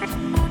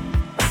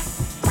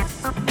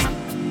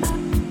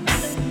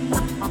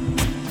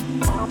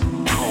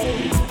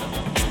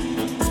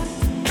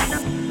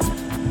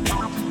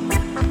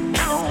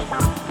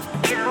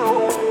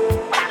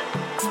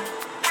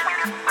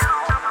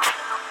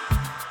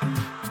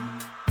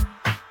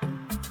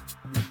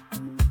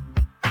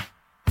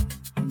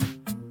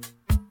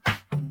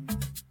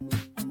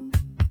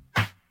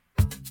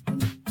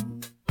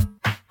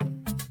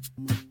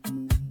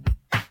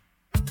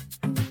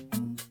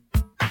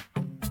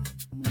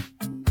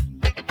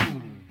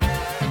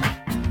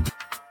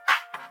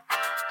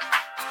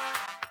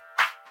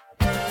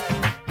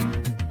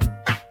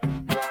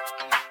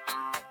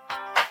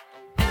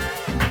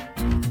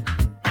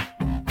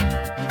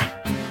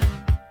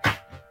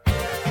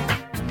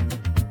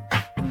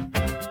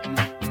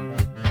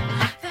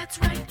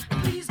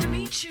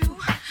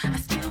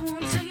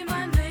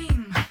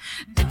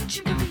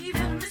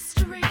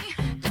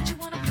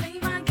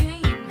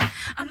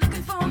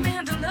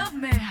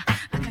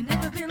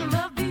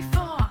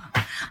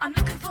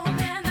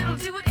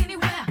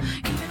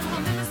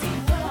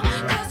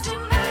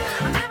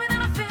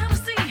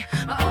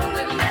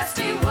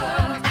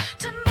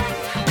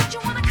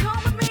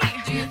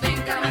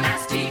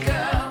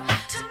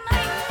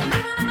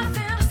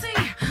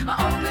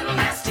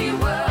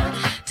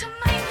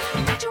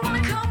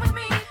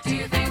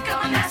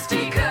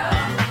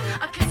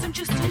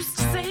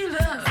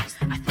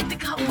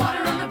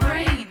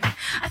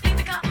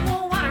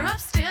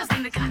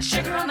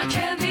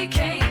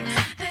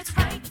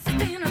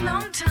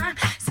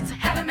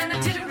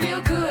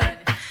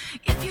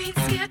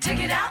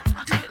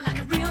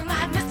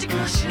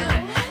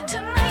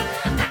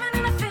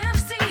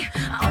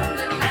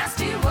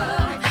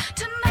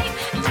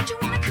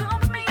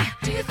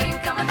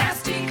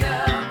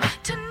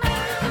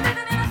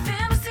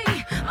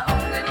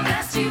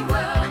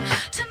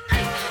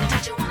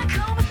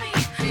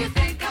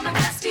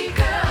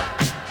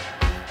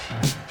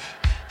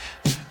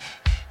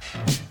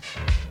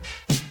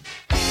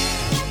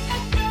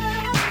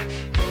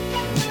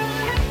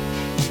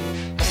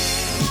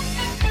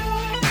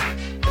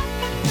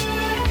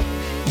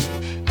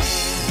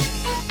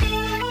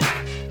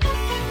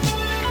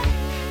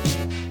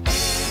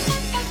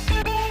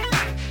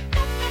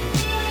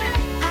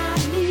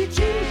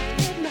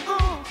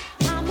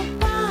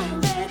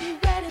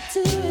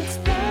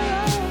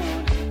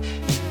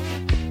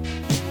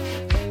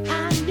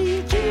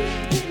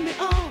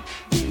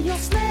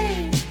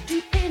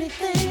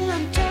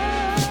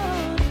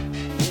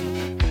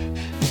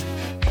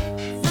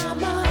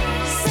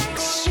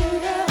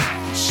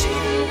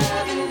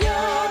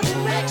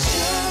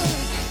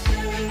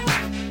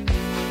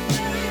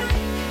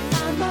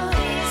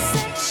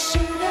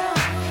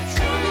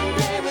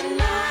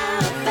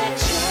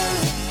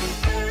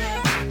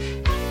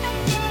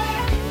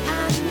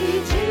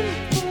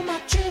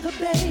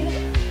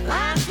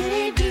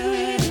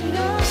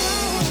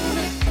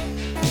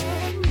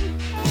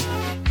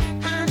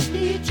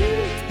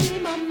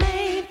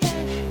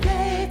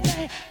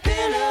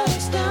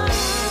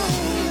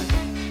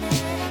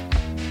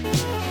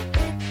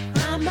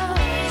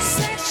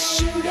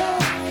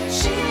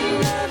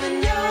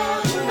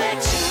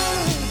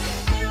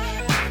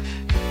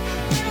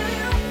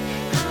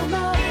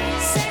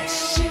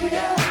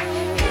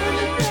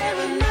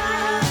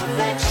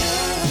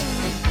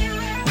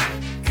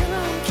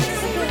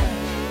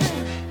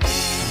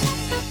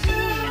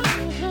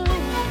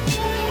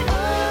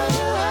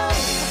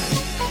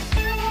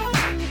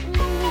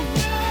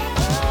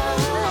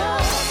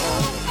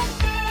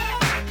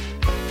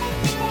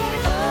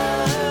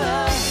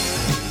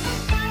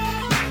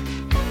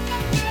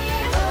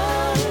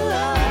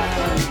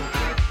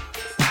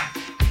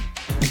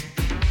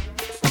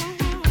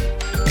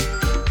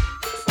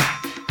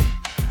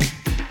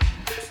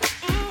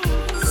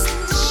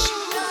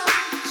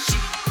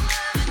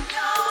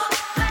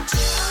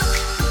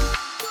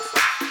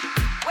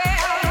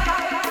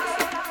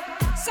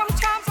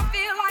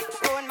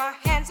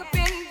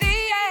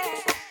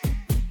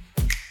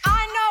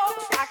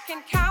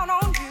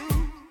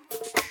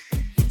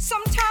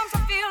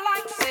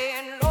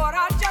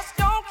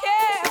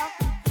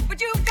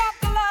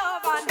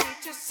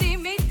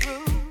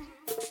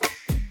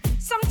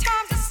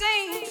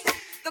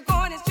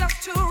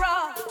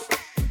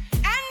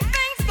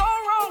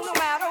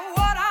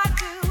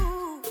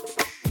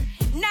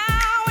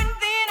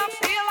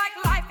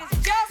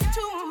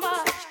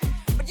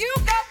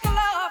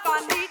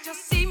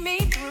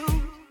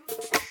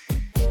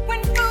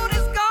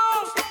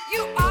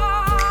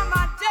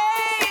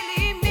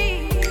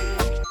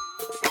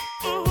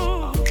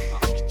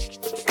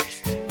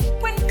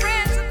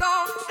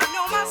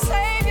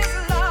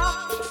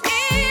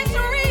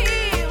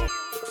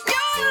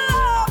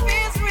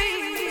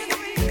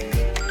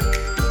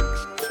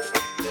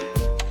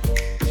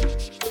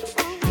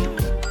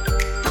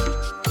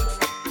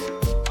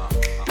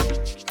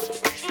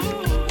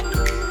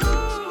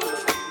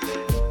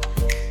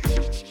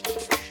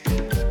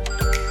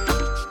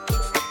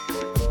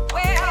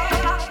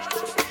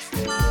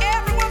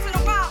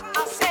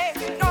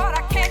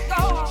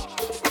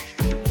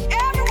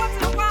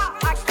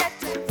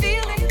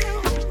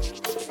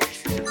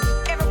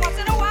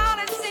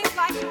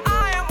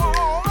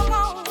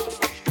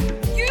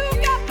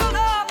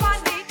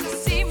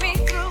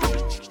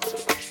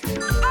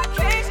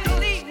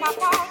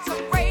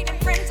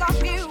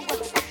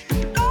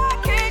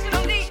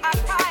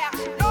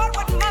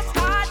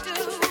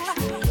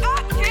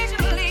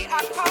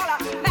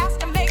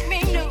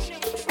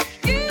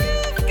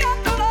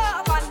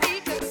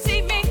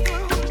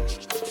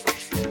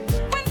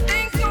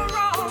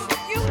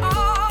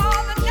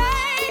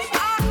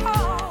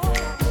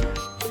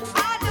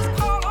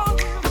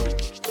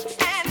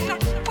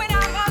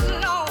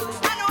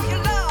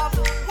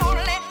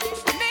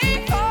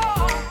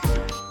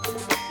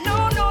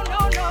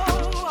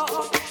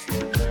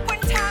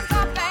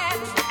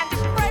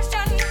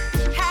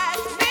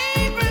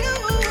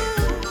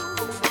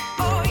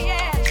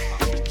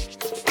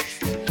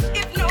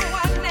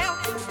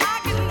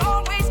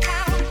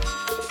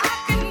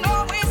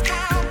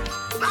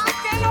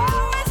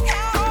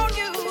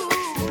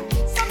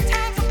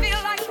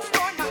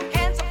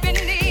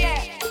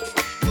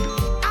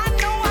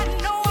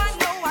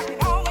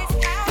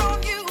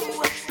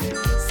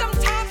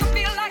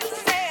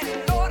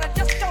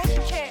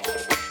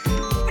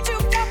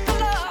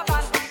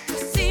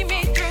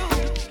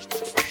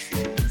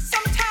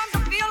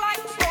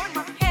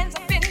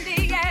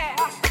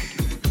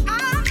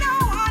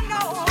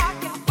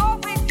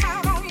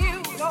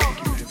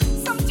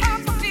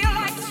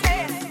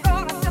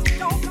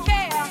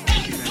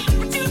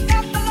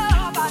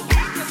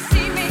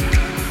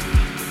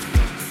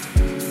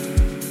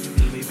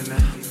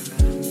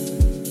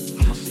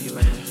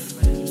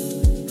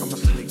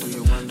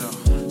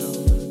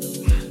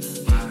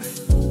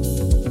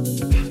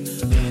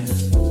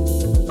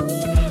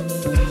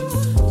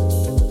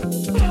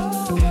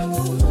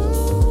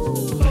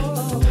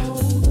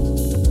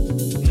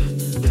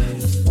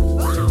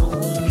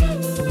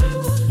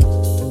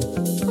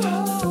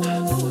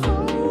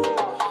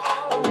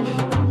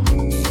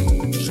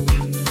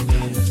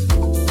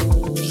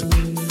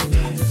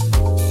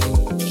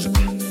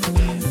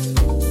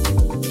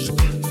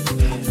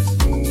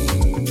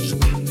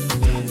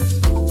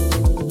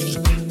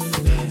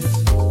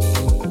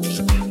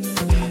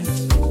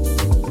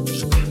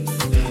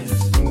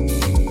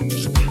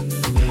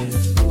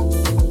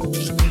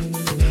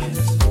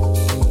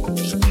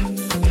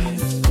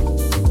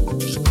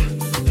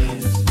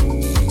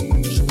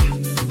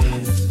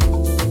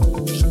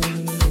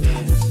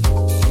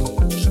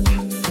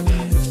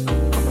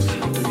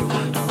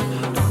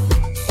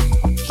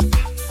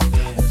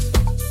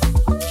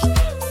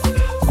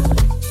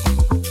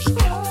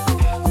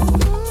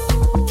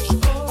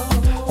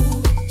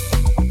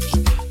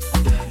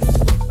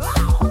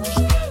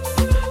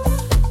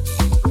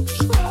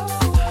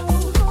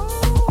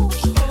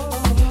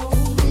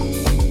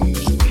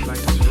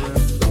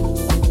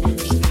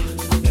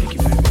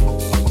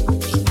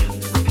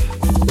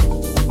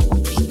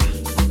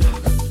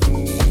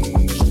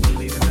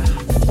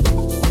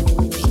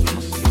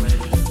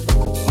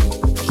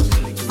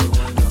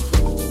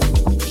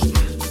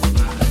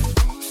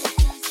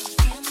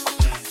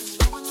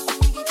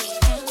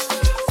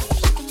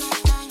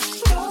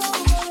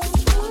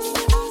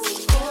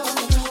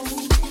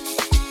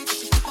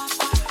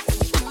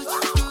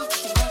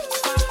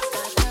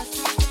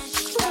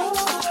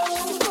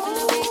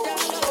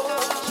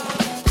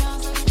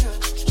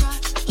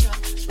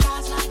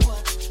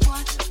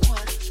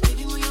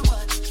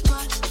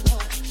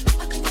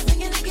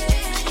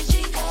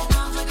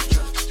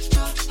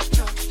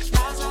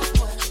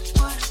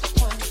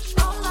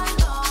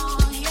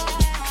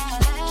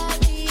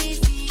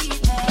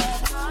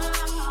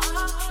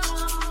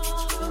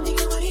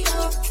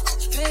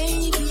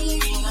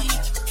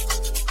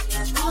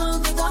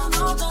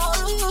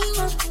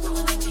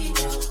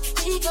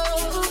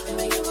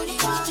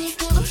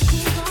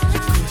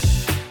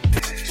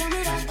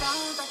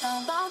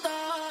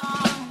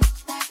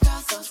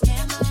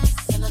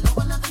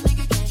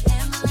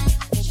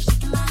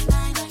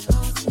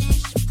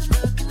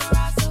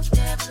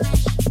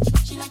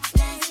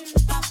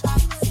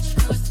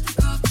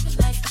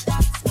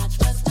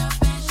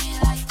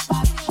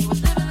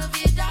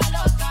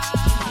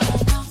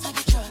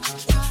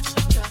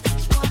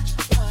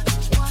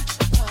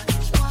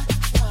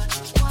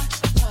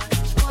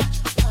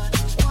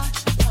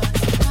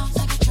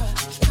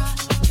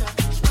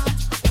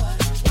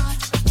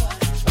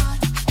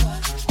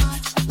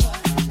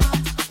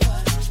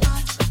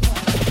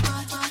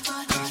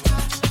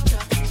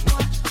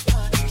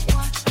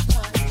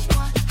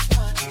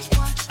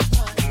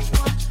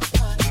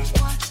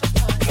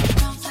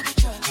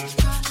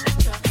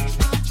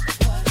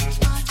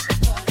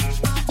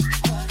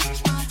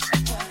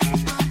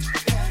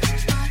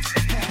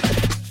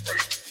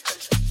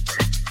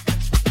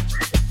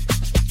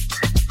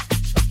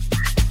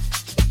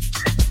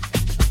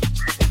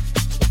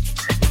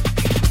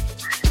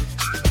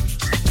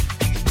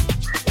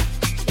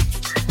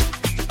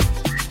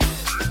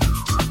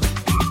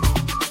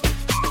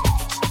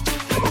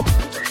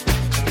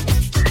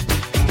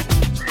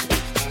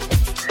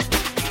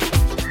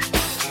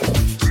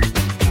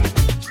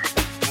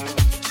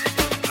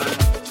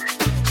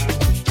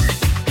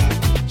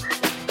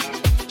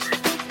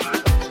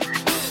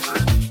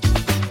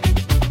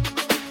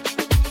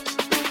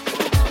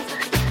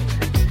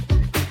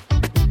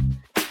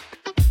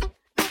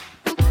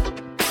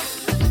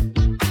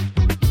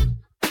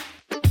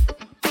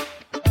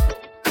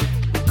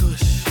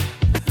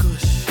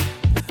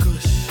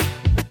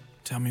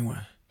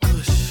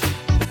 gush.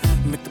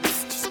 Make the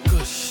pussy just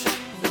gush.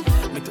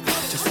 Make the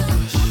pussy just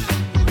gush.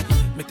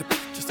 Make the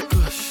pussy just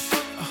gush.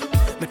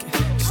 Make it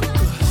just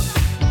gush.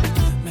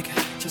 Make it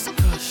just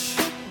gush.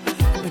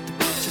 Make the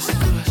pussy just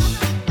gush.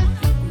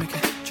 Make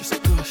it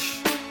just gush.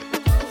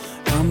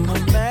 I'm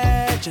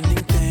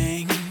imagining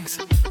things.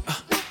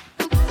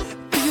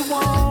 Do you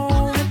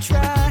wanna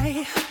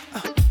try?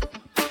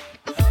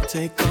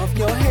 Take off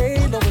your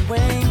halo and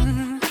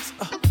wings,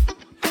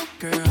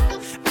 girl.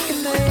 I can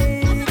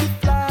make it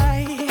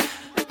fly.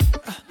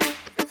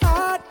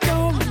 I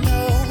don't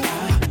know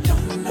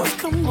what's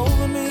come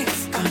over me.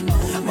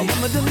 My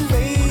mama done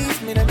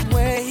raised me that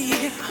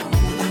way.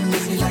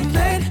 Like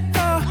lit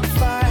a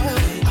fire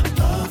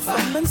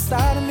from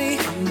inside of me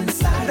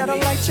that'll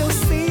light your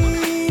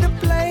seed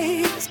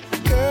ablaze,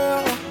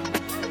 girl.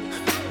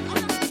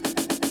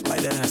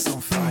 Light that ass on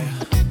fire.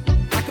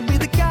 I could be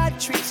the guy that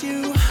treats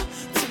you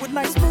to a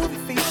nice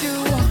movie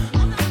feature,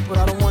 but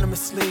I don't wanna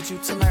mislead you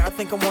tonight. I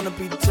think I wanna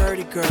be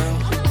dirty, girl.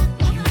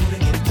 You wanna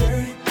get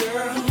dirty,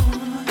 girl?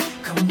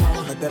 Come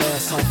on, light that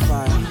ass on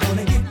fire. You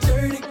wanna get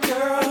dirty,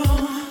 girl?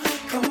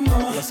 Come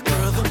on, let's go.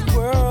 Girl, the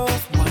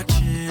world's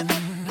watching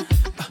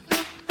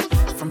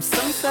from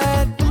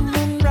sunset to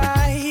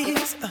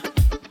moonrise.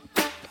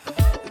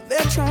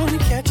 They're trying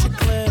to catch a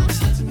glimpse.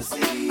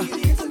 Intimacy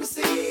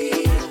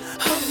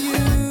of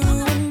you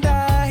and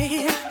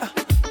I.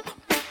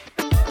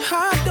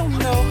 I don't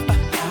know.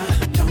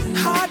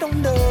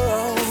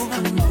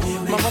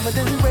 My mama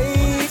didn't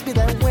raise me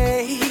that way.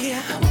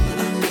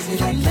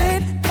 I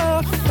lit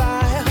a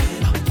fire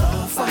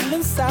from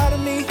inside of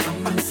me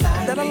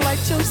that'll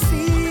light your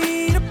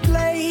seed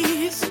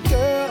ablaze,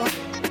 girl.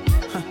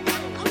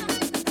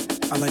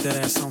 I like that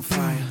ass on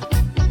fire.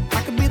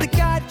 I could be the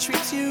guy that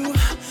treats you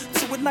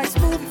to a nice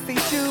movie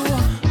feature,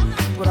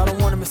 but I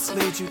don't wanna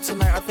mislead you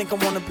tonight. I think I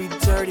wanna be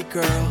dirty,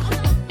 girl.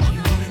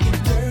 You wanna get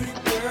dirty,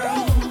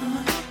 girl?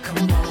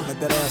 Come on, light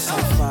that ass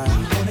on fire.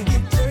 You wanna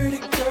get dirty,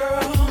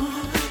 girl?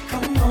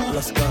 Come on,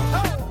 let's go.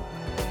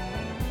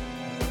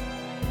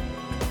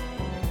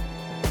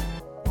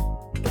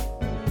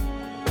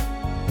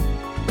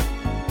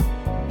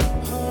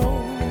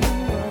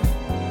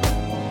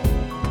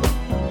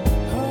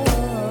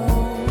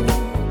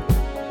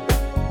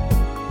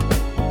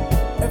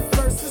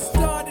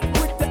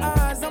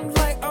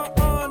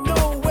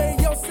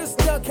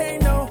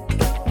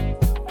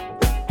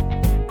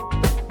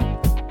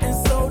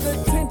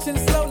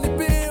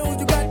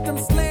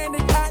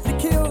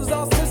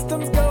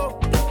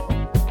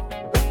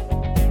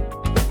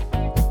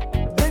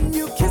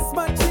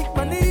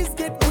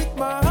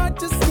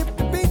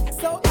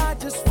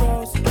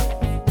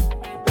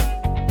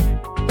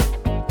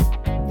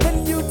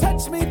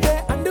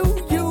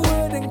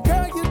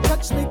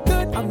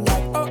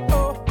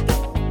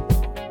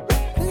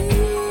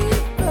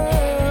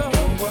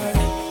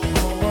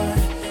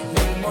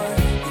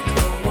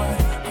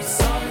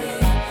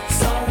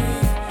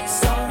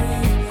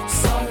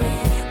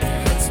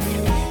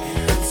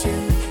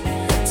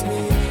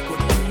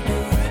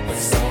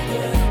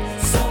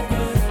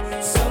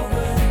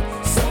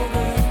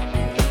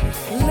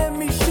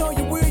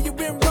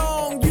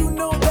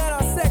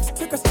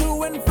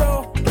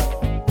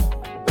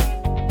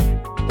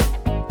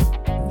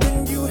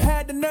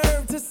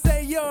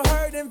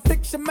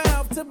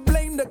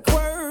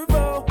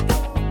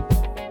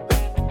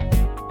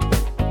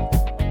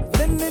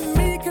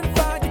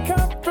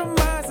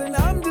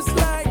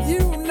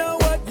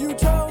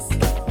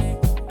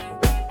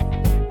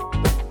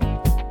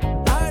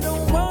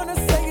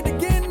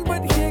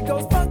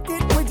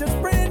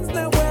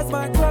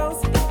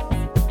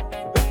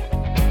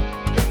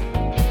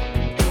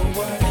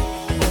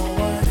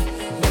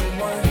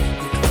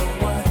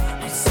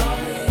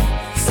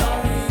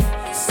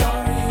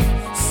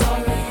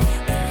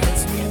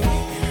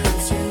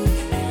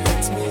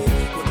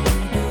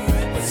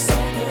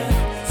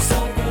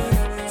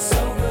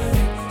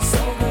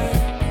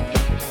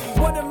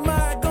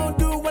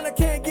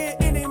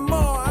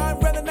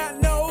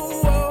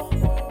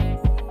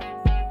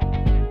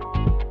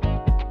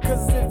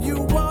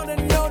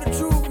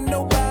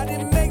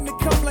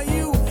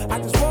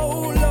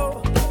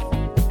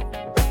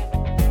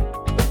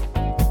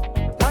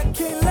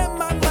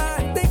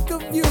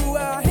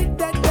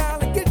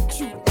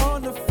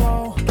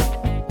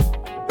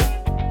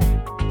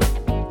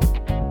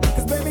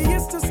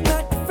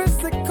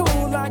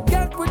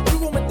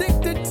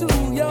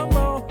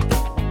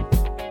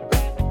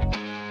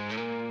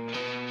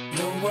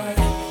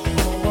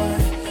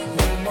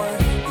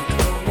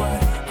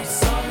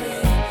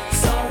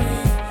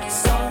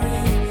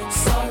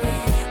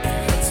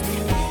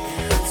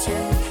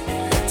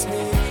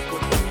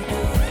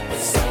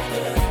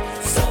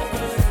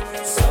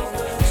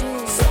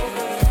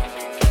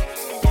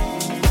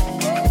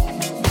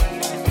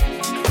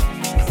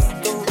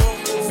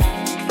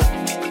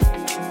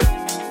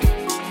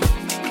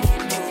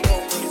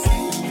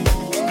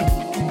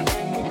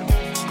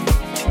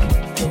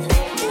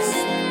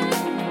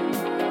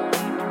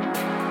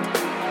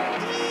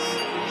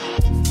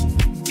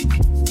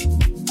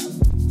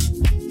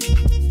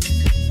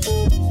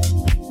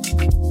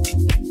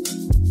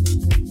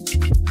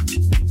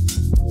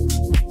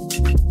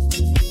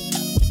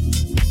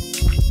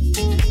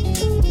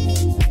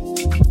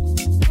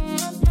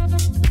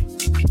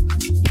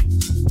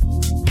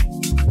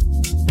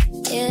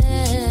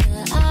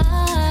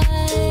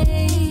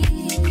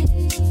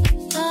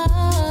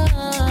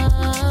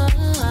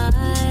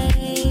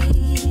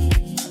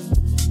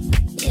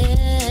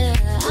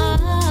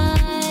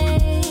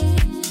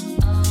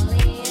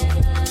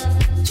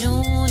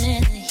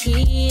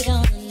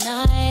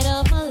 night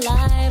of my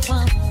life,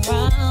 I'm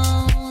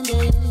around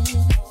it.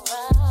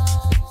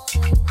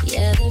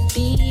 Yeah, the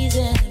bees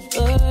and the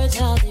birds,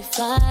 how they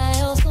fly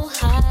oh so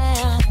high,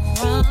 I'm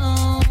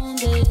around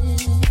it.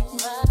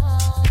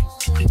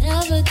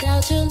 Never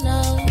doubt your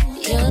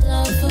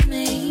love for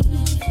me.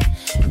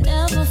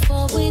 Never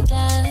thought we'd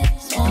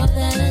last more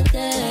than a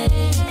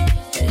day.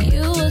 But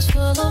you was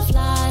full of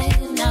light,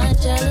 not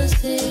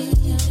jealousy.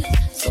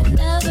 So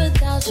never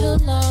doubt your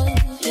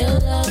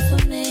love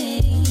for me.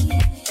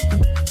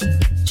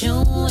 You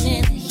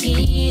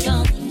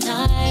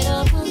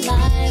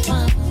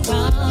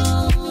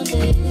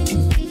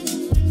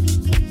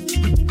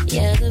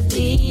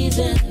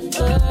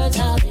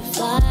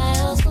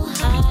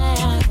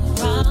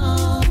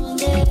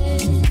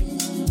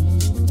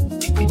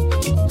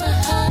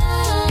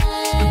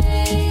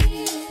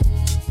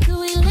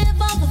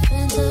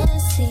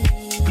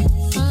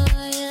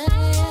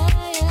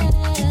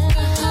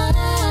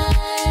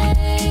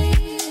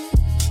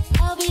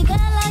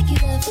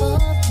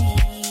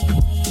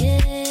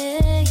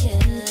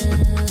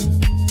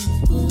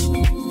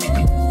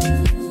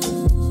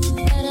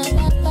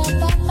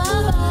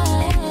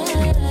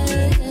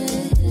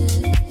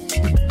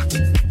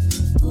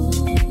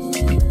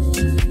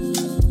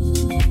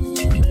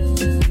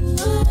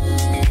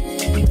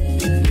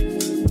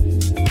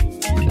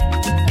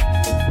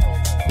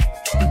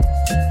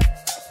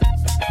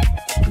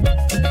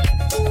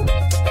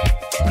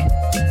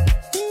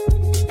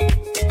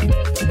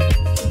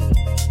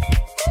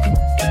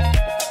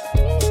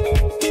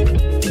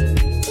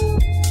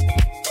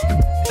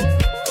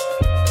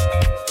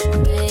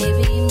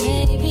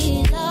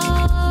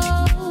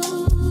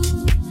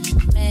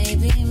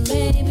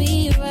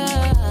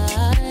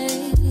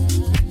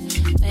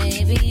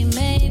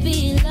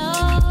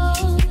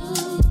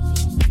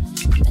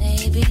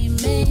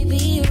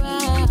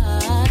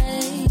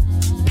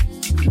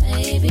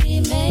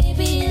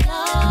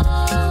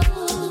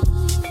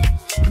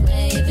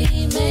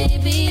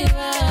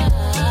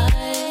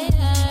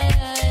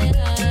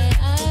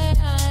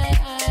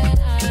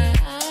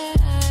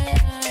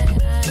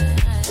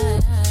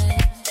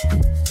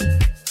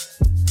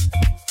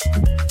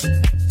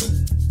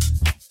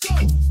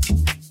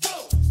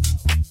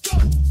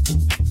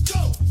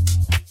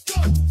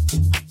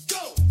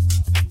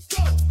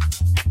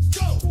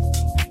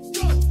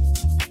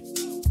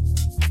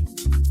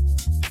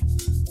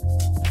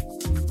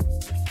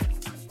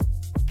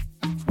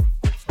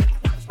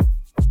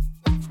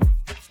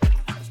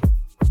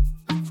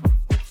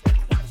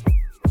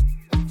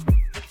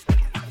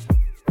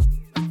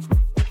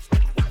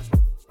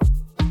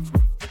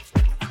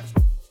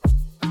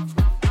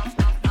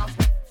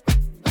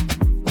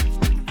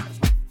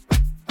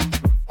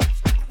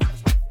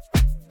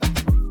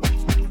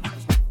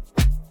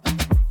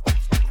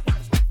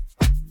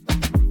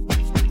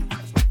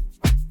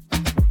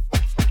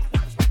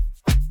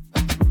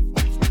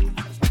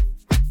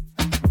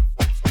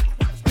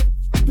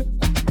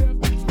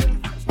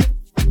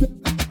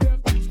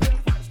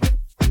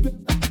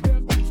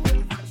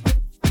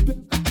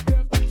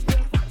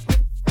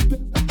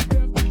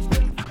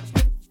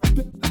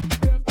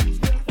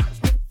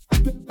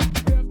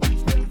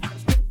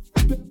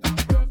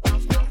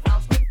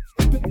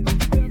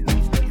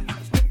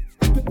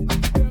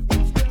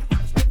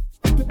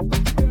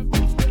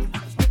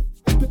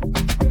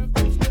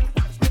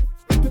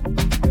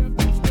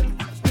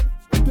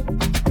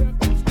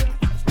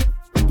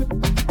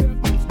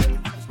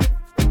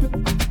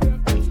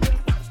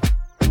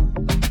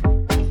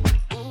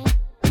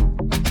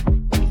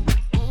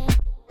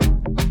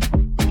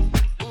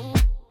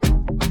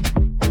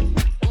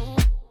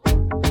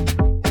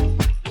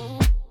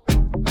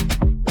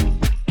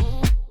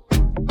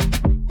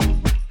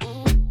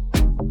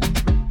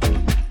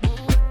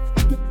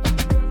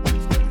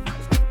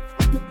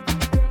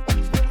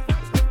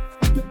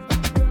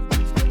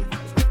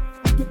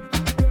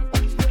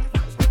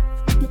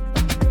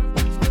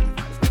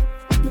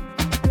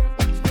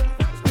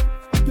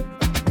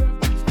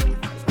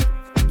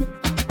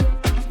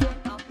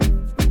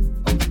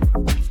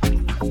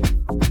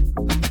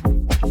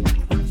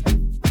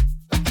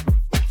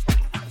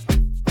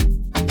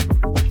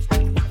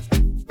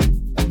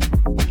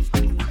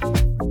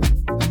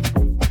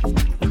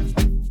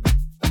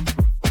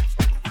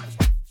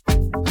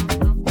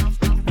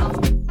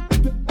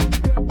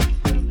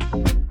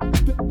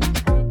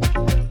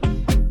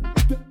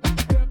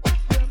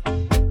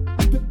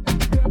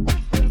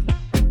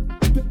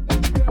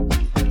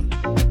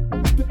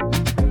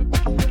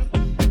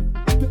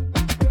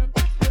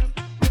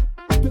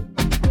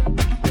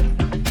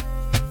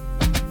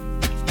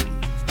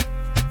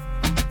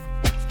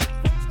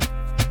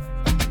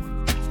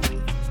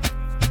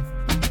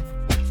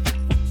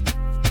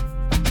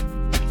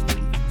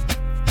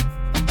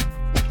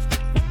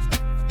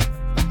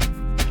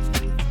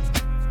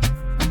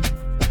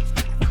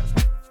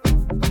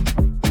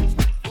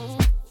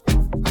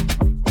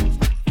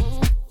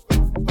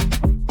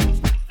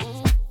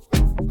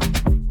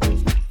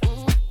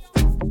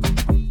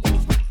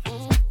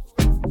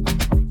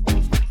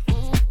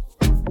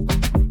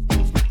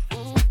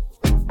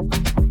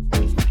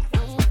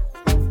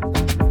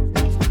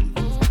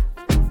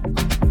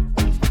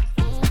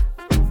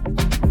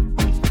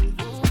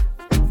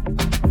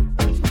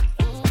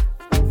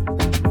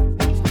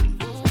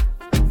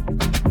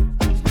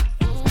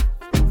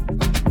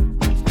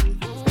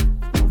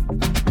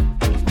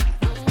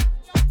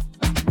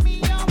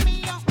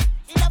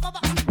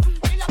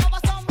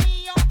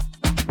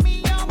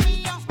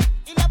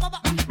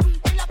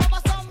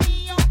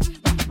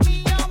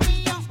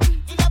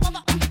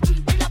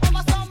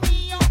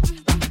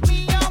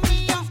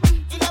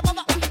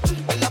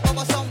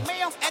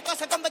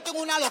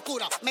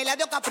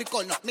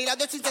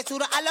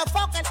los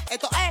fuckers.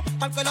 Esto es,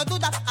 porque lo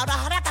duda, ahora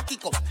jarata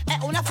Kiko. Es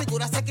una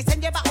figura, se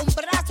quisen llevar un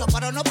brazo,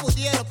 pero no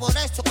pudieron, por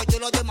eso que yo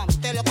lo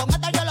desmantelo. Con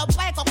esto yo lo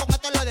peco, con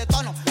esto lo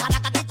detono.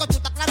 Jarata Kiko, tú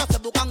estás claro, se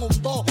buscan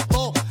un bobo.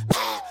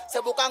 Se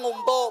buscan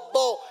un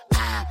bobo.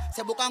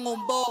 Se buscan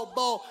un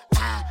bobo.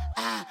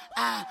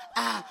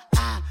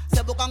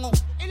 Se buscan un.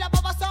 Y las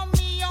bobas son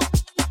míos.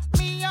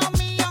 Mío.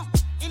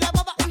 Y las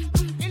bobas.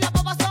 Y las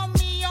bobas son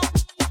míos.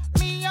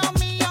 Mío.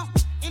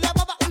 Y las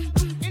bobas.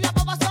 Y las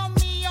bobas son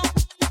míos.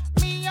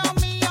 Mío.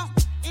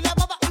 Y las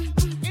bobas.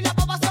 Y las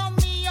bobas son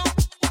míos.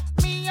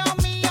 Mío.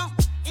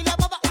 Y las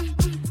bobas.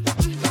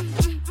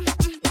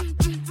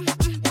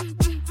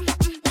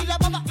 Y la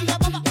bobas. Y la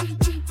bobas.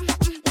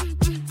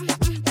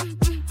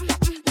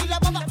 Y la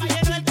bobas. Me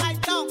lleno el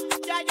cartón.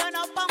 Ya yo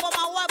no pongo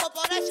más huevos,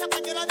 por eso que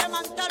yo lo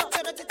desmantelo.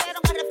 Pero si quiero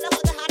el reflejo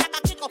de Jarata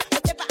Kiko, él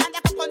siempre anda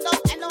con condón,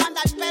 él no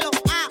anda al pelo.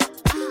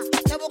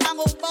 Se buscan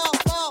un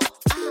bobo.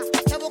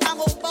 Se buscan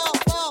un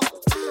bobo.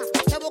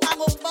 Se buscan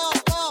un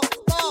bobo.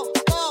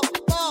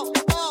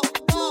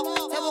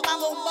 Se buscan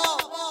un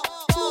bobo.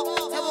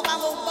 Se buscan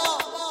un bobo.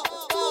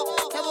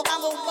 Se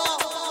buscan un bobo.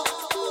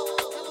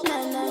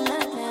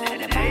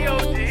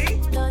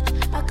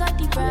 I got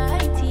the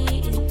right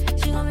teeth.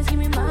 She gonna give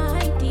me my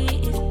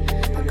teeth.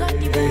 I got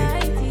the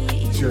right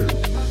teeth.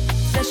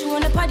 Said she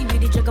wanna party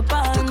with the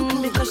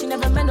jugabun because she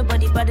never met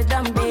nobody better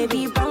than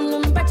baby. Brown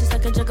and bright just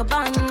like a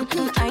jugabun.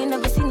 I ain't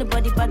never seen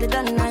nobody better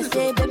than I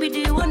say, baby, do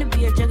you wanna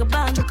be a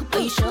jugabun? Are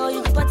you sure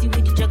you can party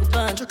with the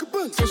jugabun?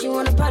 Said she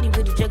wanna party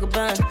with the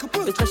jugabun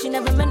because she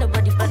never met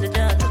nobody better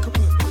than.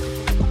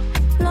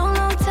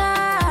 Long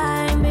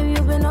time, baby,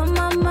 you've been on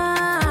my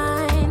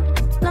mind.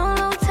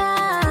 Long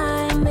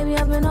time, baby,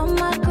 I've been on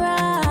my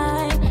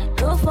grind.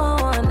 No for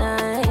one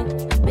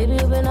night, baby,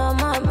 you've been on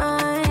my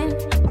mind.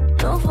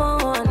 No for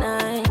one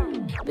night,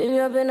 baby,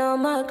 I've been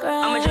on my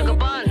grind. I'm a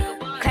jugabun,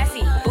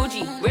 classy,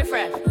 bougie,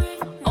 riff-raff.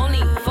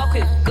 Only fuck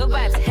with good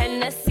vibes,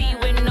 Hennessy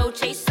with no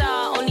chaser.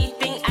 Only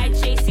thing I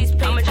chase is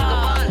paper. I'm a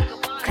jugabun,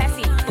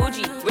 classy,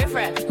 bougie,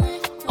 riff-raff.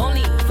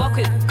 Only fuck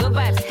with good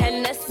vibes,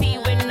 Hennessy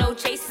with no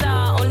chaser.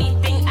 Only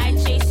thing I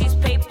chase is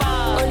paper.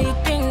 Only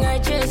thing I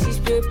chase is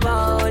paper.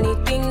 Only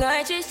thing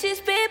I chase is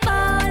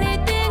paper. Only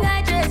thing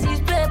I chase is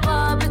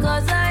paper.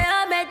 Because I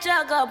am a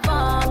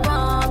jugabun,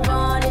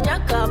 a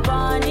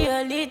jugabun. The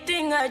only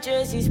thing I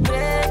chase is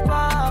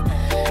paper.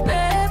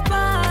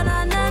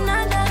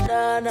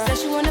 Said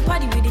she wanna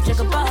party with the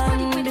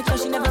jugabun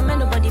because she never met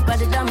nobody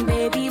better than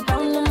baby.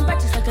 Brown and bright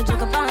just like a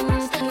jugabun.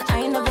 And I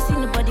ain't never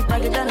seen nobody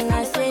better than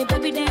I say,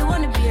 baby, do you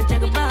wanna be a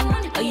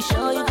jugabun? Are you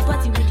sure you can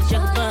party with the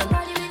jugabun?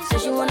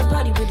 Said she wanna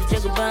party with the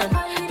jugabun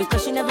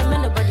because she never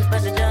met nobody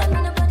better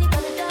than.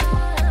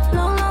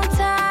 Long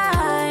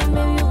time,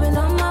 baby, you've been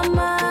on my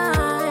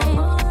mind.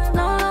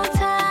 Long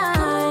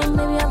time,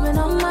 baby, I've been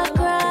on my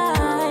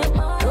grind.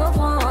 No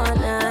for one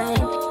night,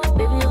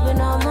 baby, you've been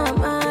on my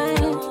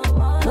mind.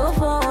 No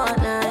for one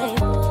night,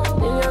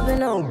 baby, I've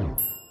been on.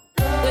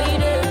 Where you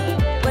there?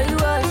 Where you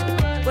was?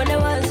 When I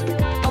was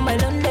on my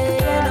lonely,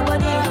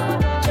 nobody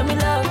show me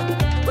love.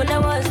 When I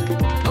was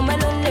on my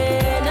lonely,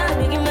 now I'm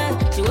biggie man.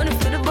 She wanna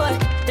feel the boy,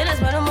 then I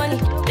spend the money.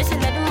 Then she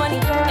let the money,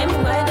 let me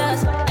buy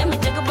gas, let me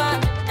take a bath,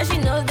 and she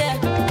knows that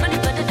money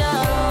got the down.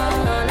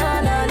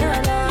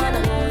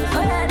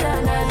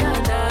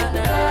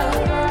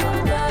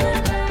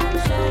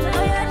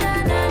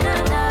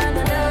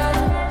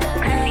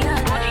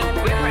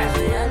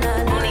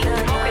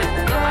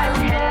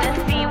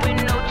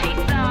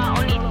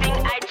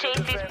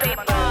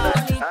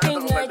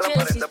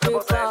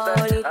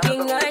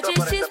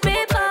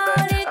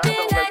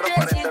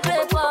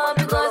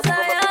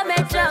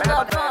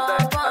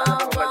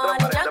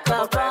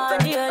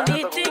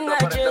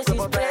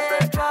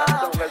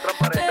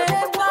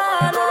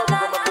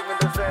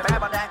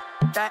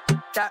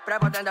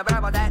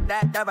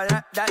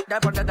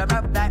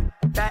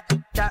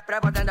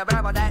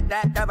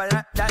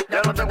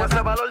 Ya no tengo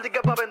ese valor de que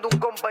pa' vender un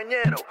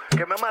compañero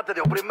que me mate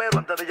Dios primero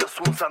antes de yo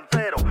ser un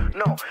santero.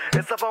 No,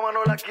 esa fama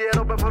no la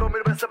quiero, prefiero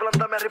 1000 veces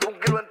plantarme arriba un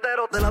kilo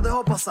entero. Te la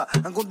dejo pasar,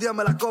 aunque un día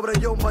me la cobre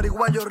yo, un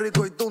marihuayo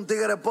rico y tú un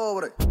tigre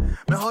pobre.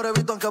 Mejor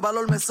evito aunque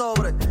valor me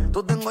sobre.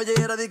 Tú tengo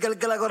yera di que el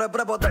que la corre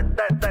prepo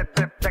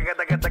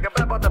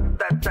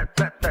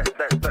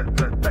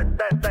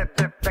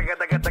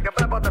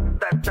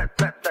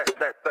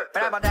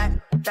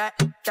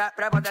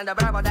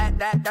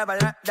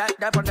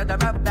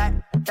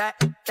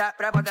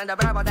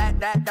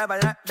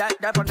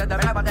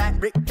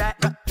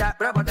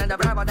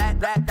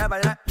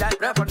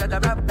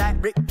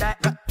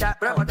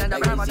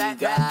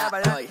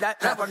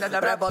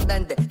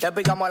Prepotente, te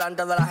picamos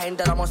delante de la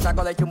gente, damos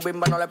saco de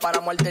chumbimba, no le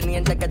paramos al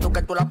teniente. Que tú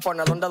la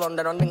pones,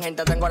 ¿dónde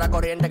gente? Tengo la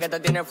corriente que te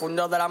tiene el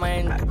fundo de la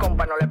mente.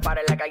 Compa, no le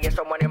pare, en la calle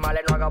somos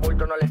animales, no haga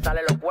bulto, no le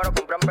sale, los cueros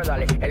compran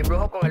pedales. El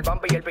brujo con el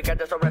vampi y el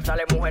piquete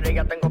sobresale. Mujeres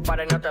ya tengo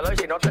pares, no te doy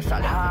si no te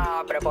sale.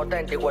 Ah,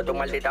 prepotente, hijo de tu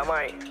maldita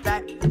madre.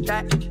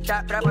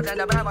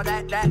 Prepotente,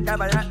 prepotente,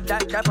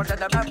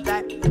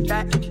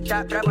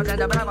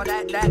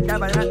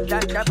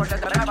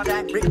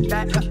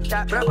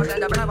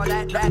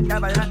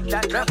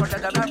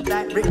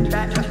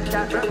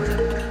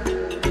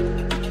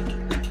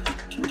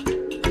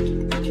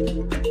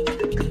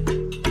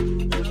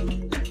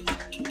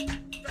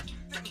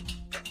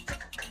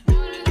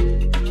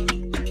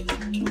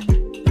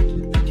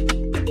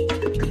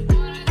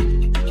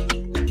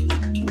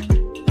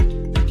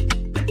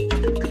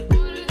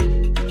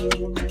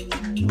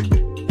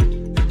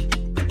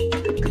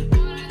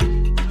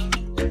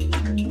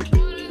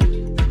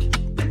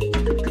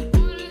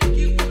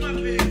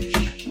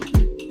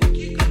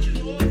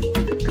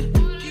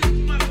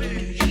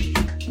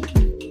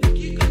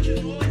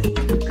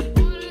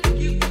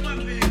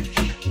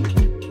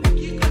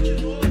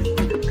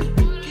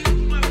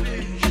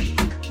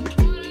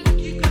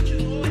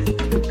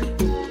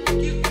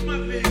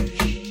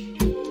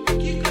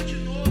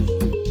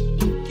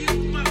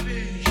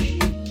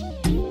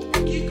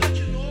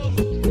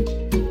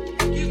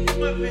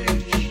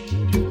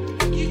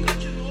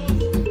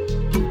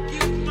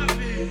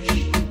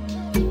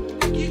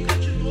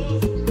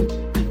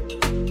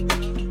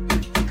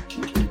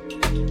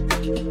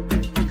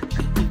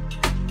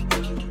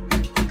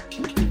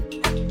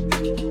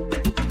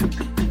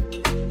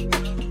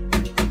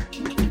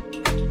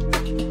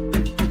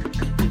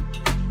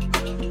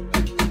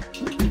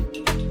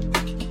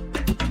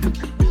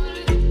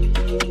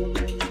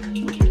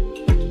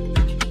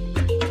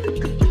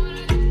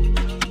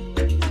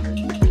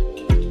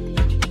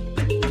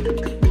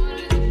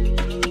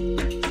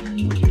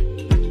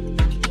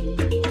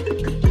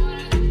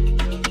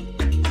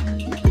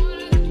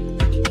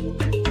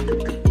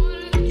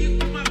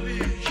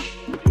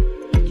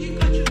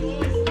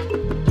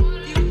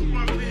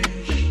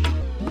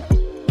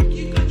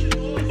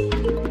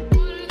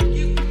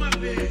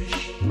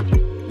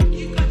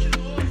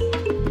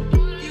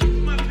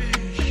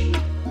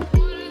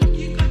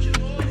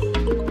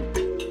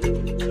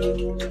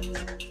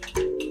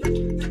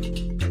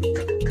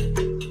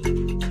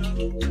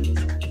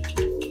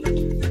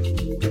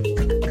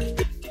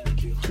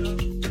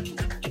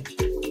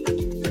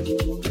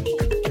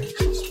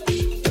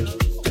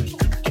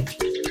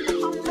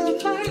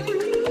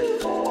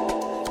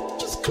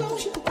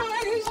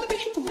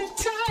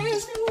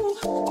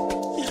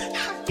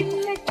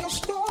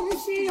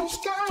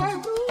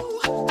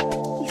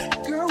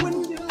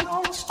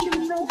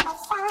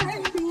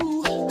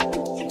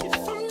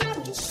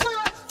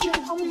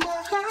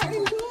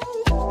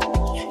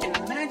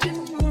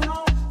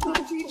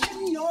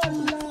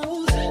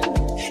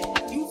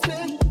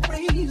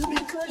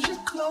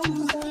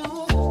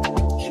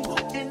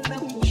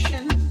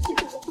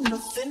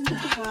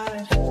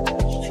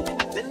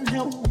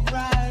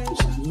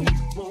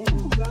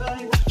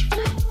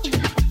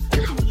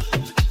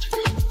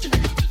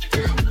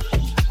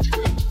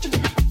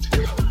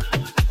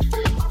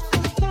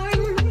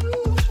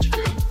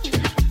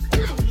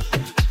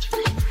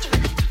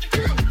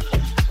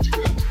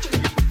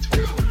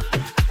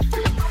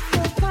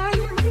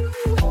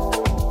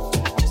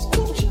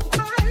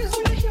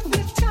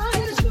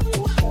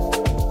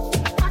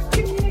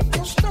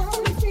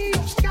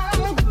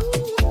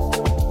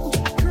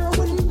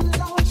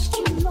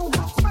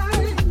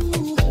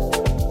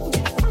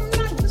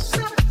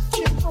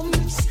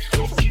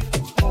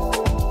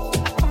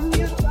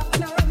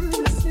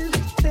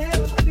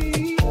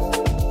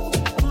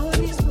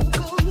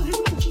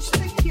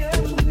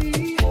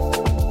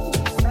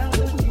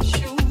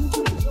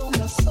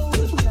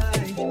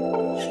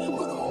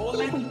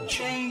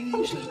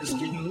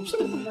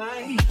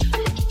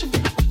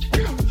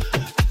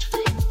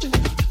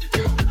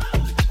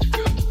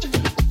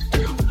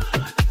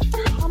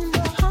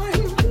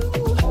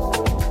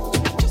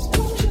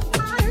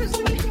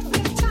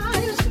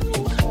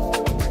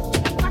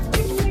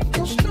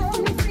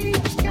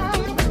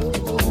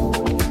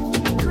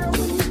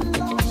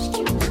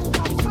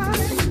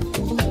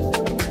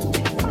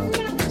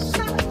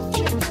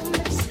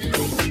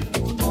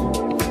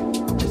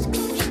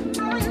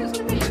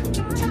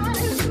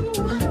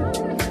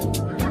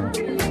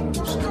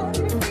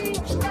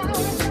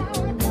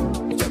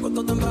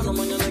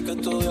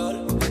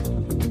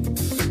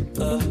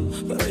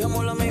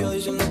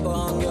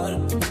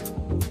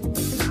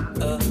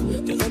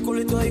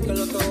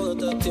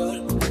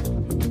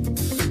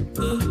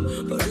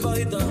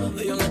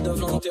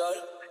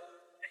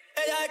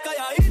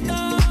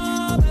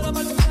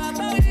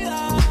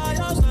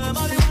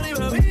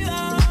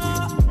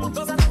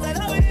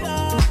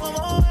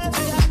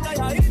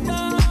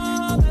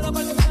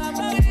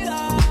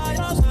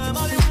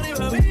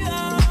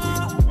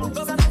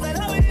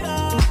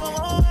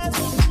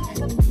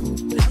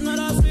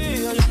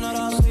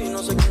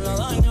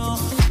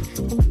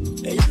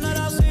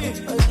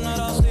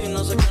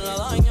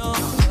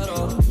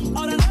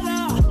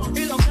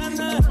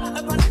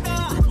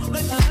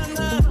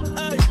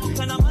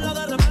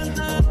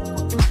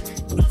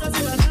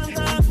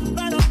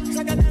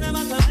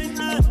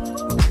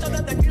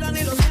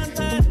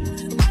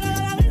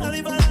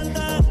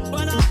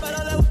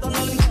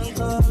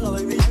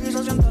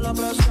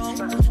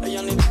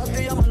 Ella ni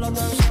trata y llama la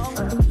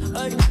atención.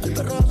 Ey, el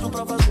perro es su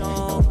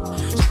profesión.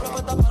 Siempre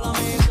apuesta para la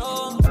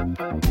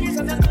misión.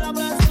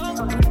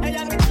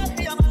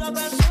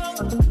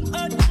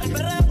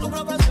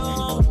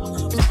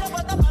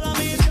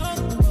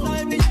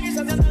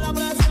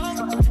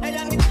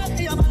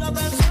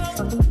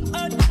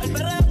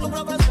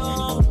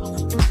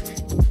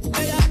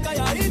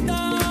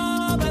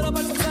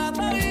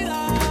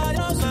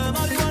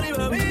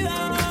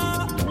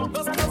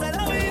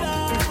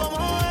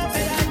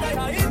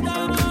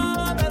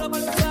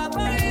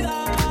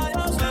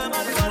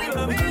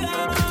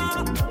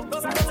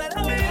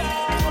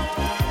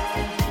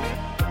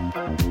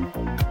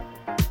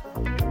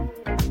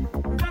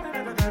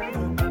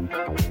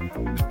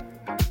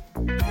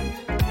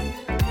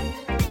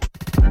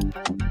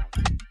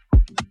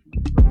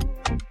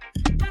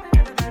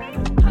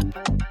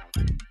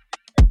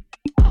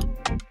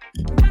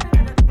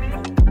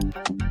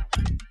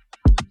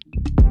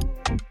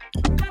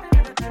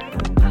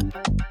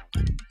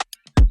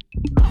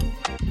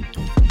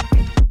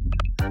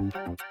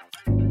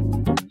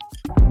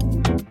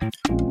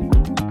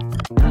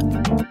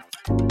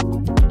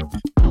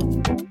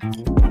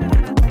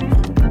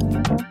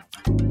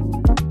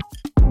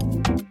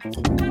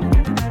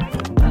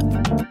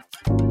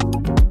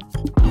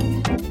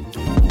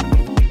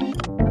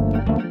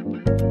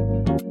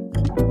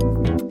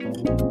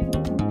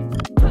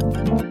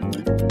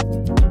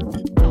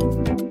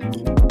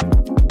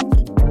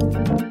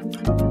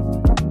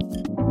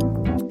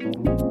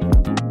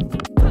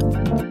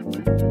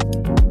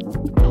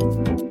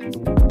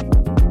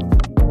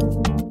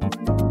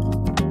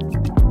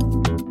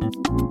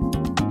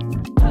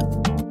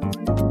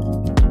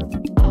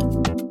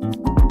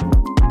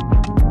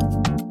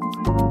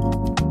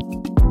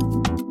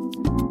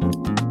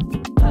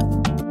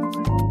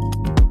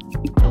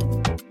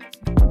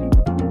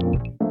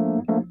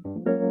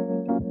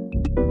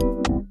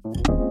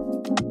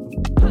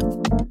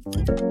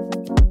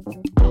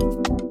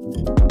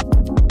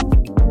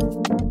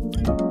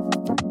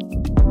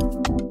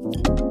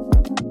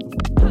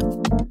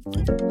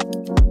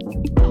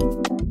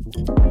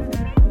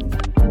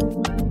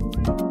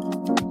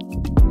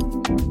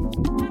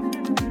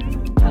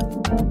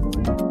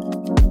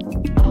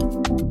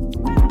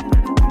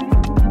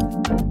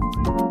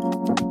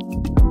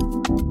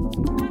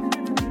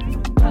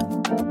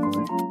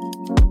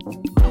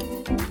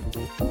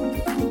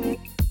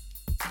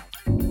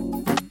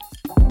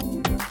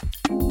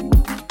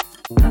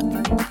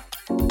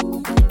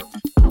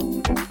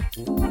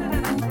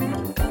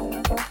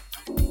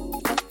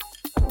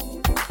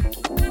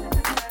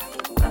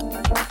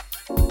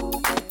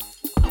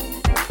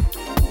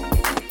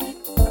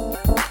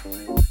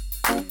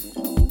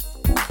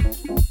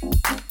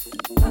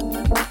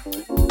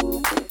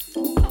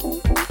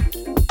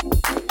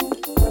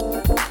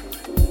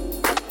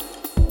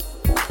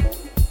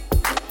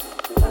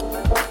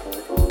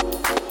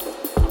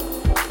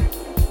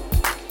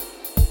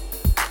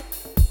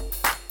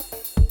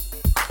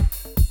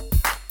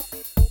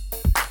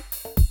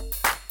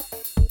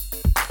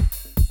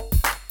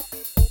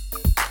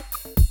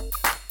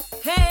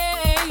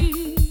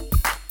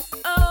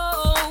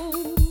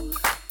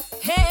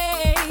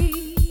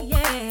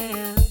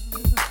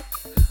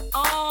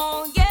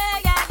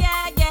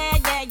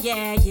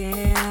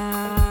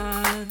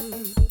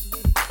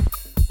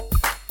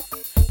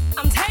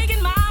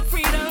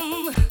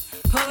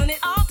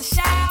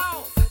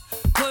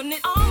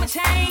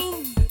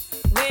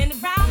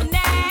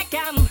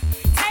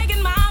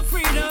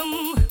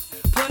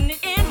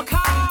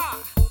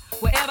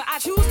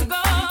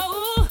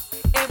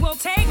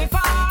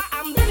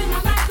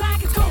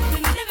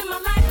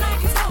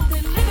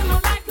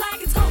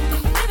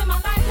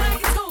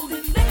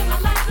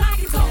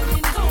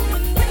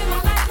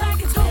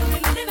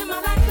 Living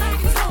my life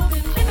like it's golden.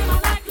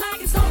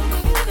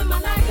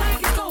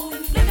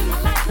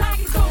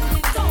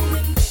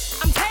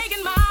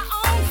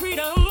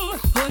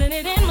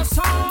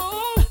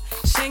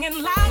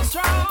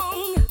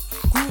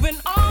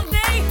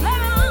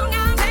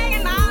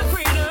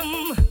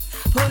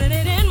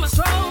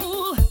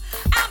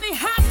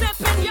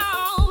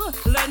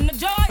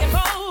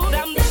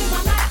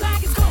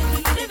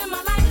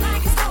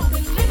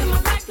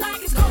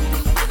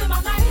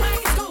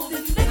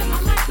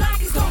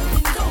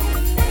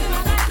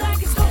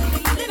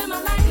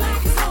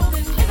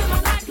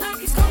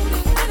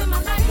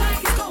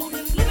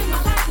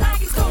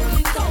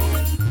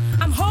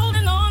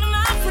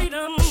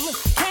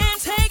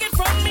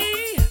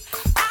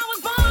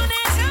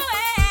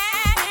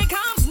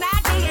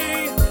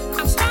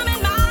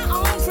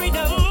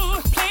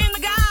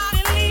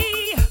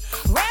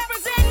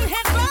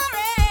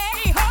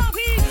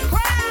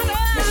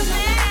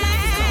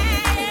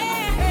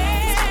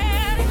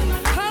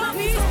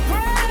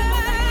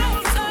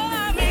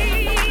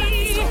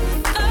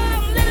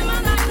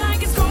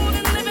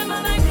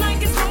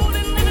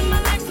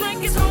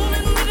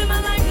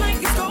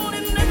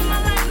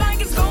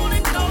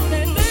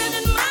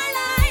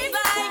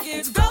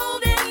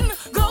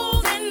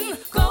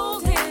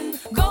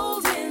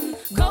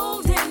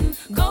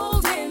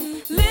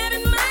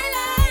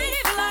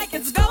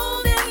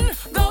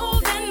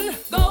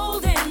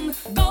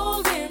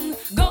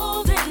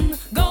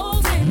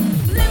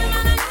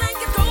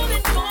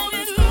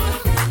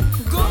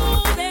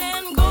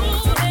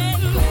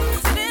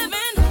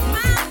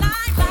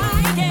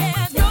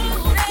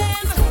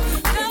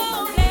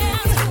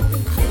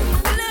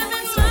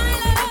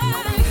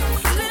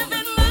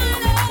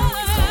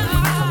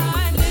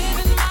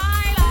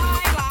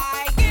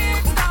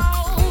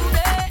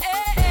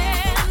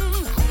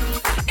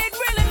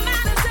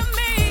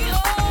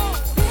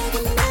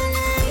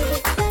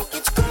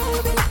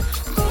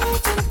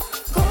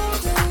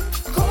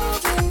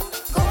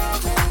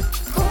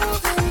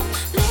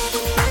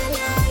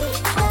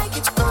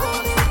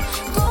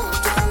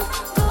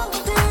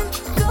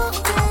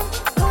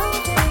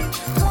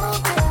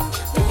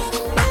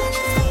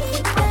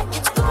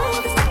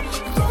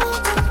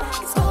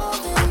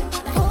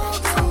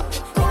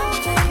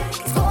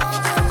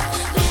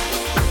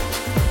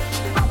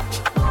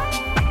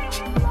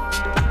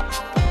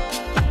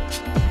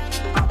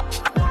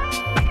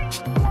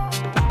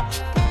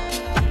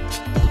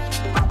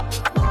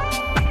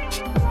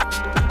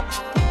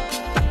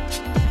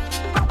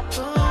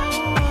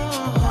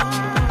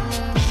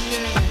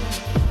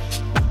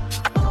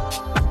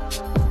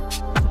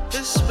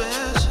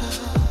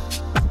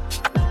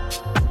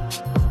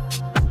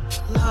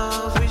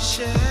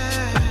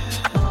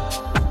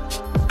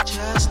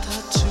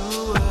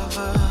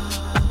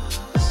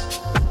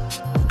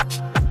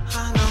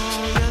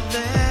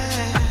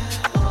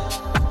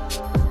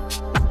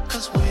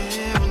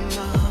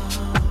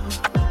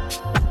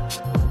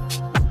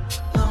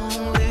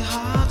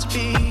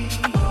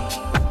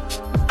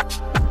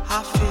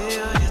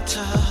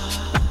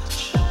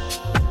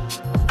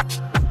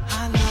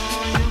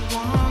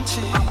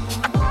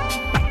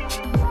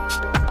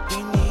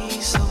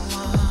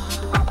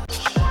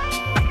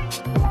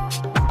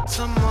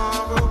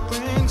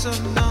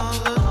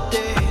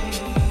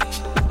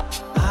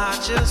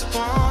 just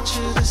want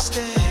you to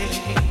stay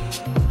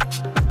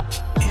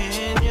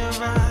in your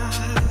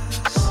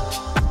eyes.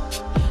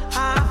 I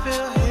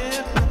feel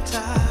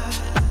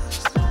hypnotized,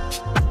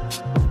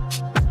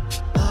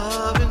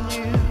 loving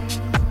you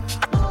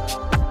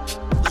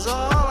is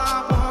all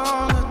I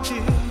wanna do.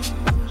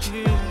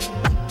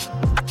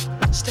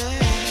 Stay,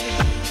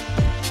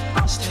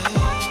 stay,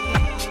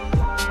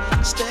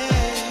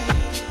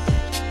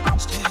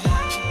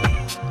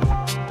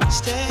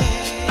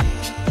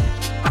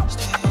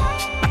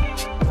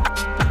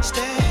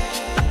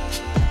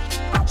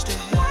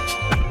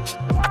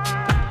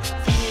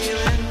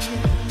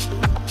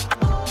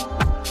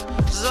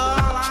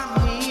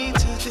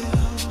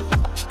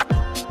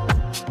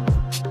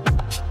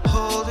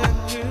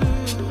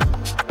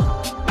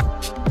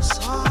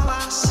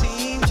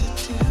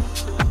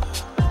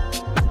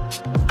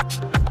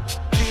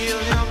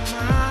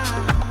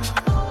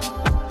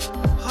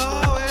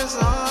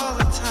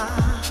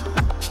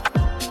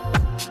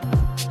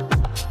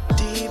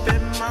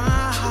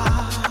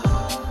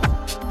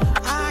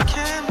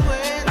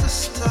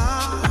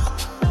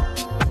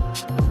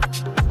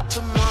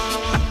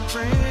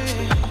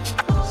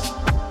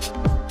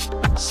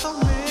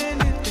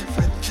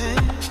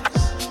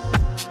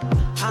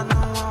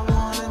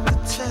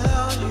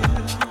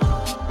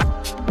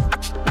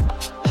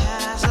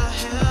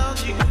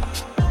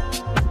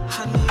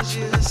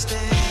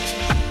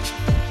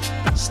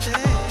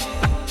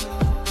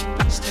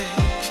 stay,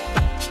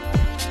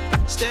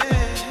 stay,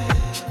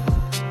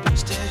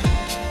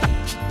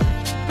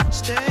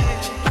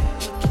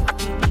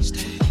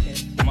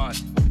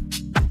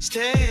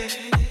 stay.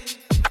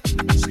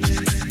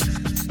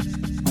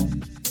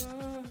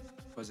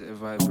 Positive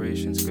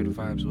vibrations, good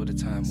vibes all the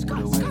time, all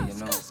the way, you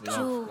know.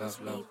 Love,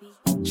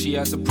 love. She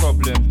has a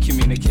problem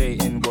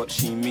communicating what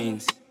she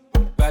means.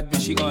 Bad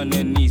bitch, she on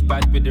her knees,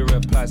 bad with the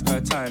replies,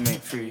 her time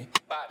ain't free.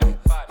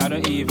 I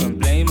don't even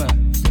blame her.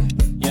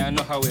 Yeah, I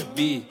know how it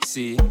be,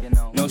 see.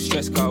 No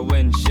stress car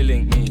when she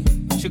link me.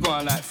 She go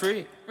on like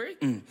free.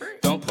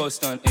 Don't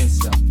post on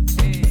Insta.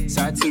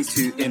 Side things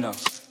too inner.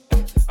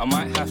 I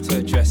might have to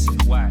address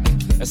it. Why?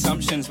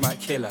 Assumptions might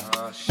kill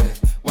her.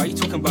 Why you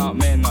talking about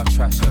men not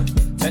trash?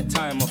 Take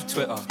time off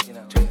Twitter.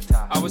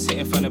 I was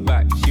hitting from the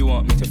back. She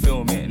want me to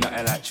film it,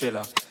 nothing like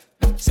Thriller.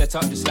 Set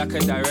up just like a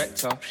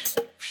director.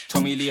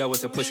 Tommy Leo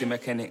was a pussy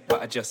mechanic,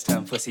 but I just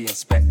turned pussy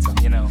inspector.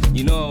 You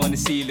know I wanna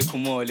see a little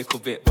more, a little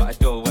bit, but I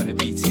don't wanna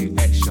be too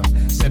extra.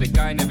 So the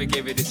guy never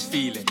gave it this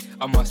feeling.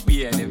 I must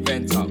be an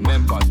inventor.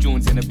 Member,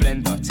 Jones in a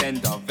blender,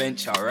 tender,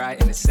 venture, right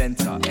in the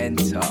center,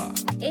 enter.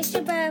 It's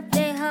your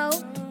birthday, ho.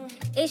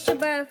 It's your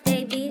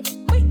birthday, bitch.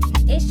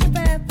 It's your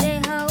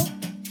birthday, ho.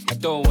 I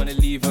don't wanna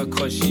leave her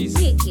cause she's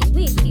wicked.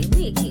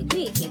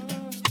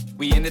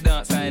 We in the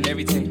dance and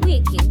everything.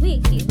 Wicked.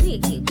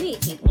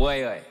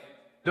 Why?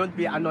 Don't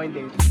be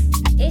annoying.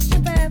 It's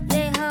your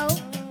birthday, ho.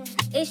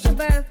 It's your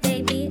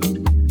birthday, bitch.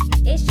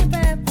 It's your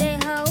birthday,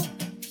 ho.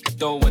 I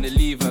don't wanna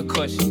leave her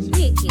cause she's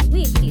wicked.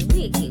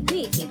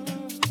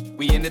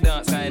 We in the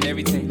dance and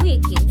everything.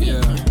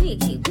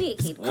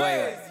 Wicked.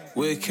 Why?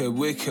 Wicked.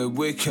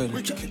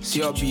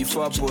 CRB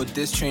far board,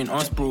 this train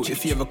us bro.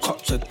 If you ever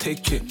copped a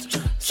ticket,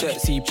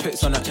 sexy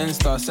pics on the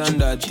Insta,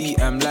 send her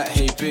DM like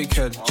hey big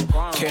head.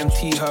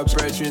 KMT her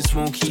brethren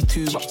smoky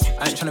too, but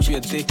I ain't tryna be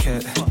a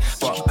dickhead.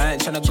 But I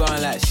ain't tryna go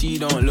on like she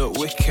don't look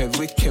wicked.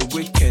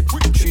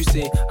 True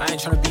say I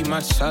ain't tryna be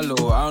mad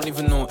shallow. I don't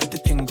even know if the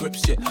thing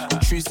grips yet.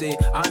 True say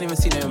I don't even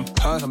see them in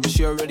person, but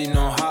she already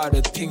know how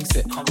the thing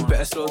set.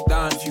 Better slow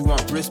down if you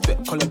want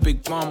respect. Call her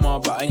big mama,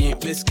 but I ain't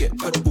biscuit.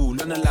 Put it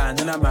all on the line,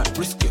 then I might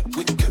risk it.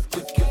 Wicked.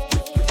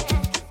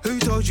 Who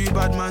told you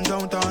bad man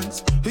don't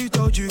dance? Who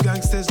told you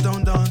gangsters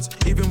don't dance?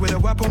 Even with a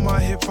whip on my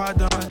hip I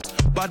dance.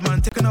 Bad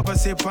man taking up a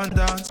sip and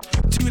dance.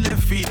 Two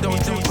left feet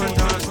don't jump and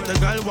dance. The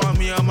girl want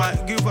me, I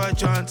might give her a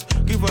chance.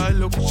 Give her a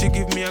look, she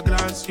give me a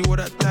glance. She wore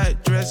that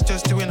tight dress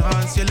just to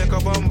enhance. You like a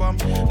bum bum.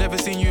 Never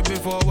seen you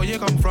before, where you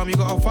come from? You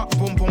got a fat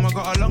pum pum, I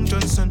got a long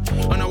Johnson.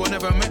 I know I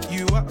never met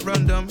you at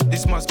random.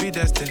 This must be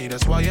destiny,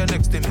 that's why you're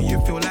next to me. You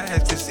feel like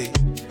ecstasy.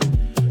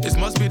 This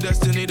must be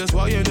destiny, that's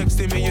why you're next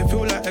to me. You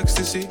feel like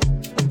ecstasy.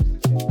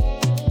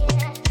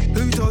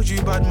 Who told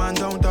you bad man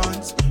don't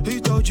dance? Who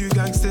told you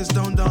gangsters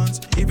don't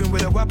dance? Even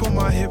with a whip on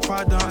my hip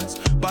I dance.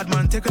 Bad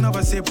man take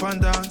another sip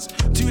and dance.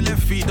 Two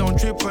left feet don't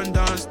trip and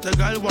dance. The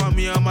girl want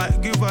me, I might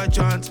give her a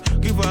chance.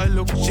 Give her a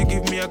look, she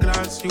give me a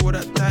glance. She wore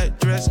that tight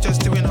dress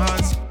just to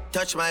enhance.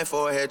 Touch my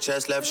forehead,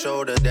 chest, left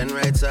shoulder, then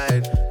right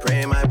side.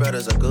 Pray my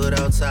brothers are good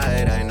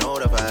outside. I know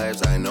the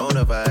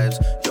vibes.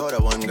 You're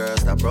the one girl,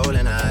 stop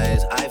rolling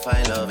eyes. I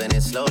find love and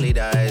it slowly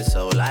dies.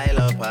 So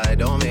lullaby,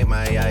 don't make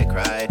my eye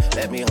cry.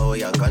 Let me hold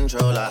your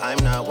controller. I'm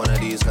not one of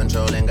these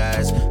controlling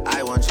guys.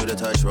 I want you to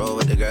touch, roll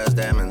with the girls,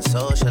 them and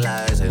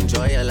socialize.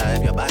 Enjoy your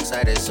life, your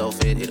backside is so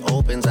fit, it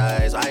opens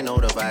eyes. I know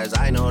the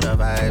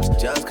vibes.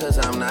 Just cause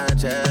I'm not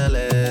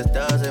jealous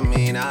doesn't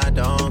mean I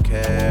don't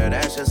care.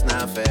 That's just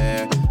not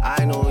fair.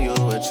 I knew you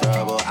were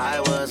trouble, I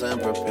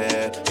wasn't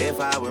prepared. If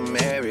I were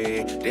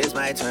married, this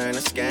might might turn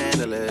a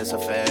scandalous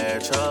affair.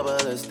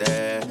 Trouble is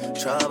there,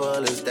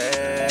 trouble is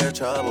there.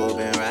 Trouble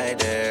been right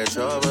there,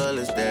 trouble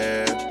is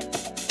there.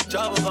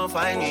 Trouble gon'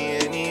 find me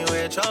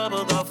anywhere.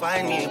 Trouble gon'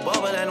 find me,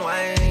 bubble and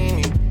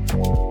whiny.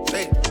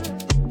 Hey.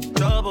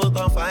 Trouble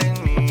gon'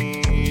 find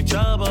me.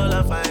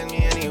 Trouble'll find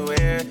me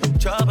anywhere.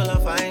 Trouble'll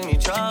find me.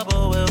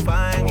 Trouble will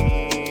find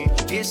me.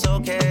 It's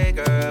okay,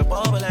 girl.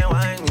 Bubble and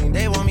whiny.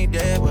 They want me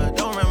dead, but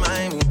don't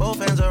remind me. Both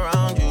hands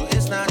around you.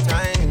 It's not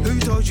time. Who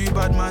told you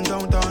bad man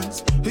don't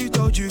dance? Who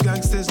told you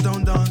gangsters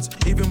don't dance?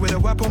 Even with a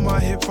whip on my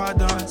hip, I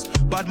dance.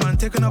 Bad man,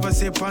 take another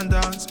sip and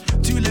dance.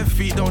 2 left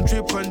feet, don't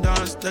trip and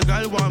dance. The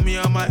girl want me,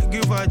 I might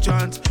give her a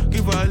chance.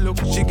 Give her a look,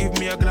 she give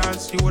me a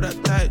glance. You wore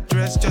that tight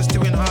dress just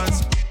to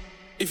enhance.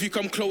 If you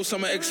come close,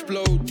 I'ma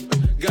explode.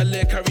 Got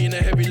leg carrying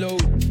a heavy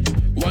load.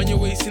 Wind your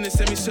waist in a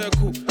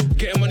semicircle.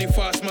 Getting money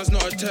fast, man's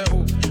not a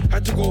turtle.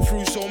 Had to go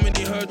through so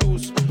many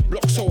hurdles.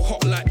 Block so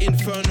hot like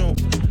inferno.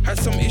 Had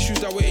some issues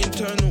that were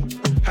internal.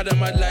 Had a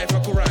mad life,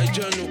 I could write a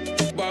journal.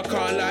 But I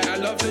can't lie, I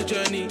love the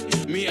journey.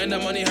 Me and the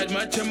money had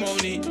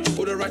matrimony.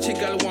 All the ratchet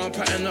gal want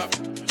pattern up.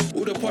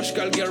 All the posh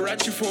gal get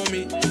ratchet for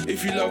me.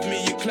 If you love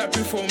me, you clap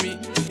it for me.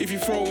 If you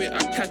throw it,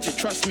 I catch it,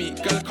 trust me.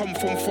 Gal come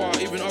from far,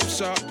 even up,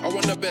 sir. I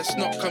want the best,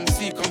 not come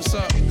see, come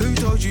sir. Who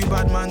told you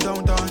bad man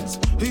don't dance?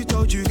 Who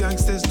told you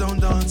gangsters don't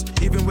dance?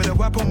 Even with a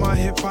whip on my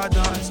hip, I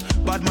dance.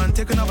 Bad man,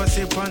 take another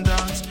sip and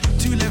dance.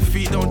 2 left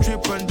feet, don't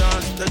trip and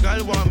dance. The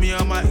girl want me,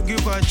 I might give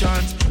her a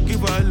chance.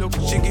 Give her a look,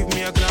 she give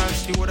me a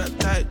glance. She wore that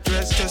tight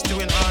dress just to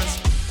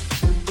enhance.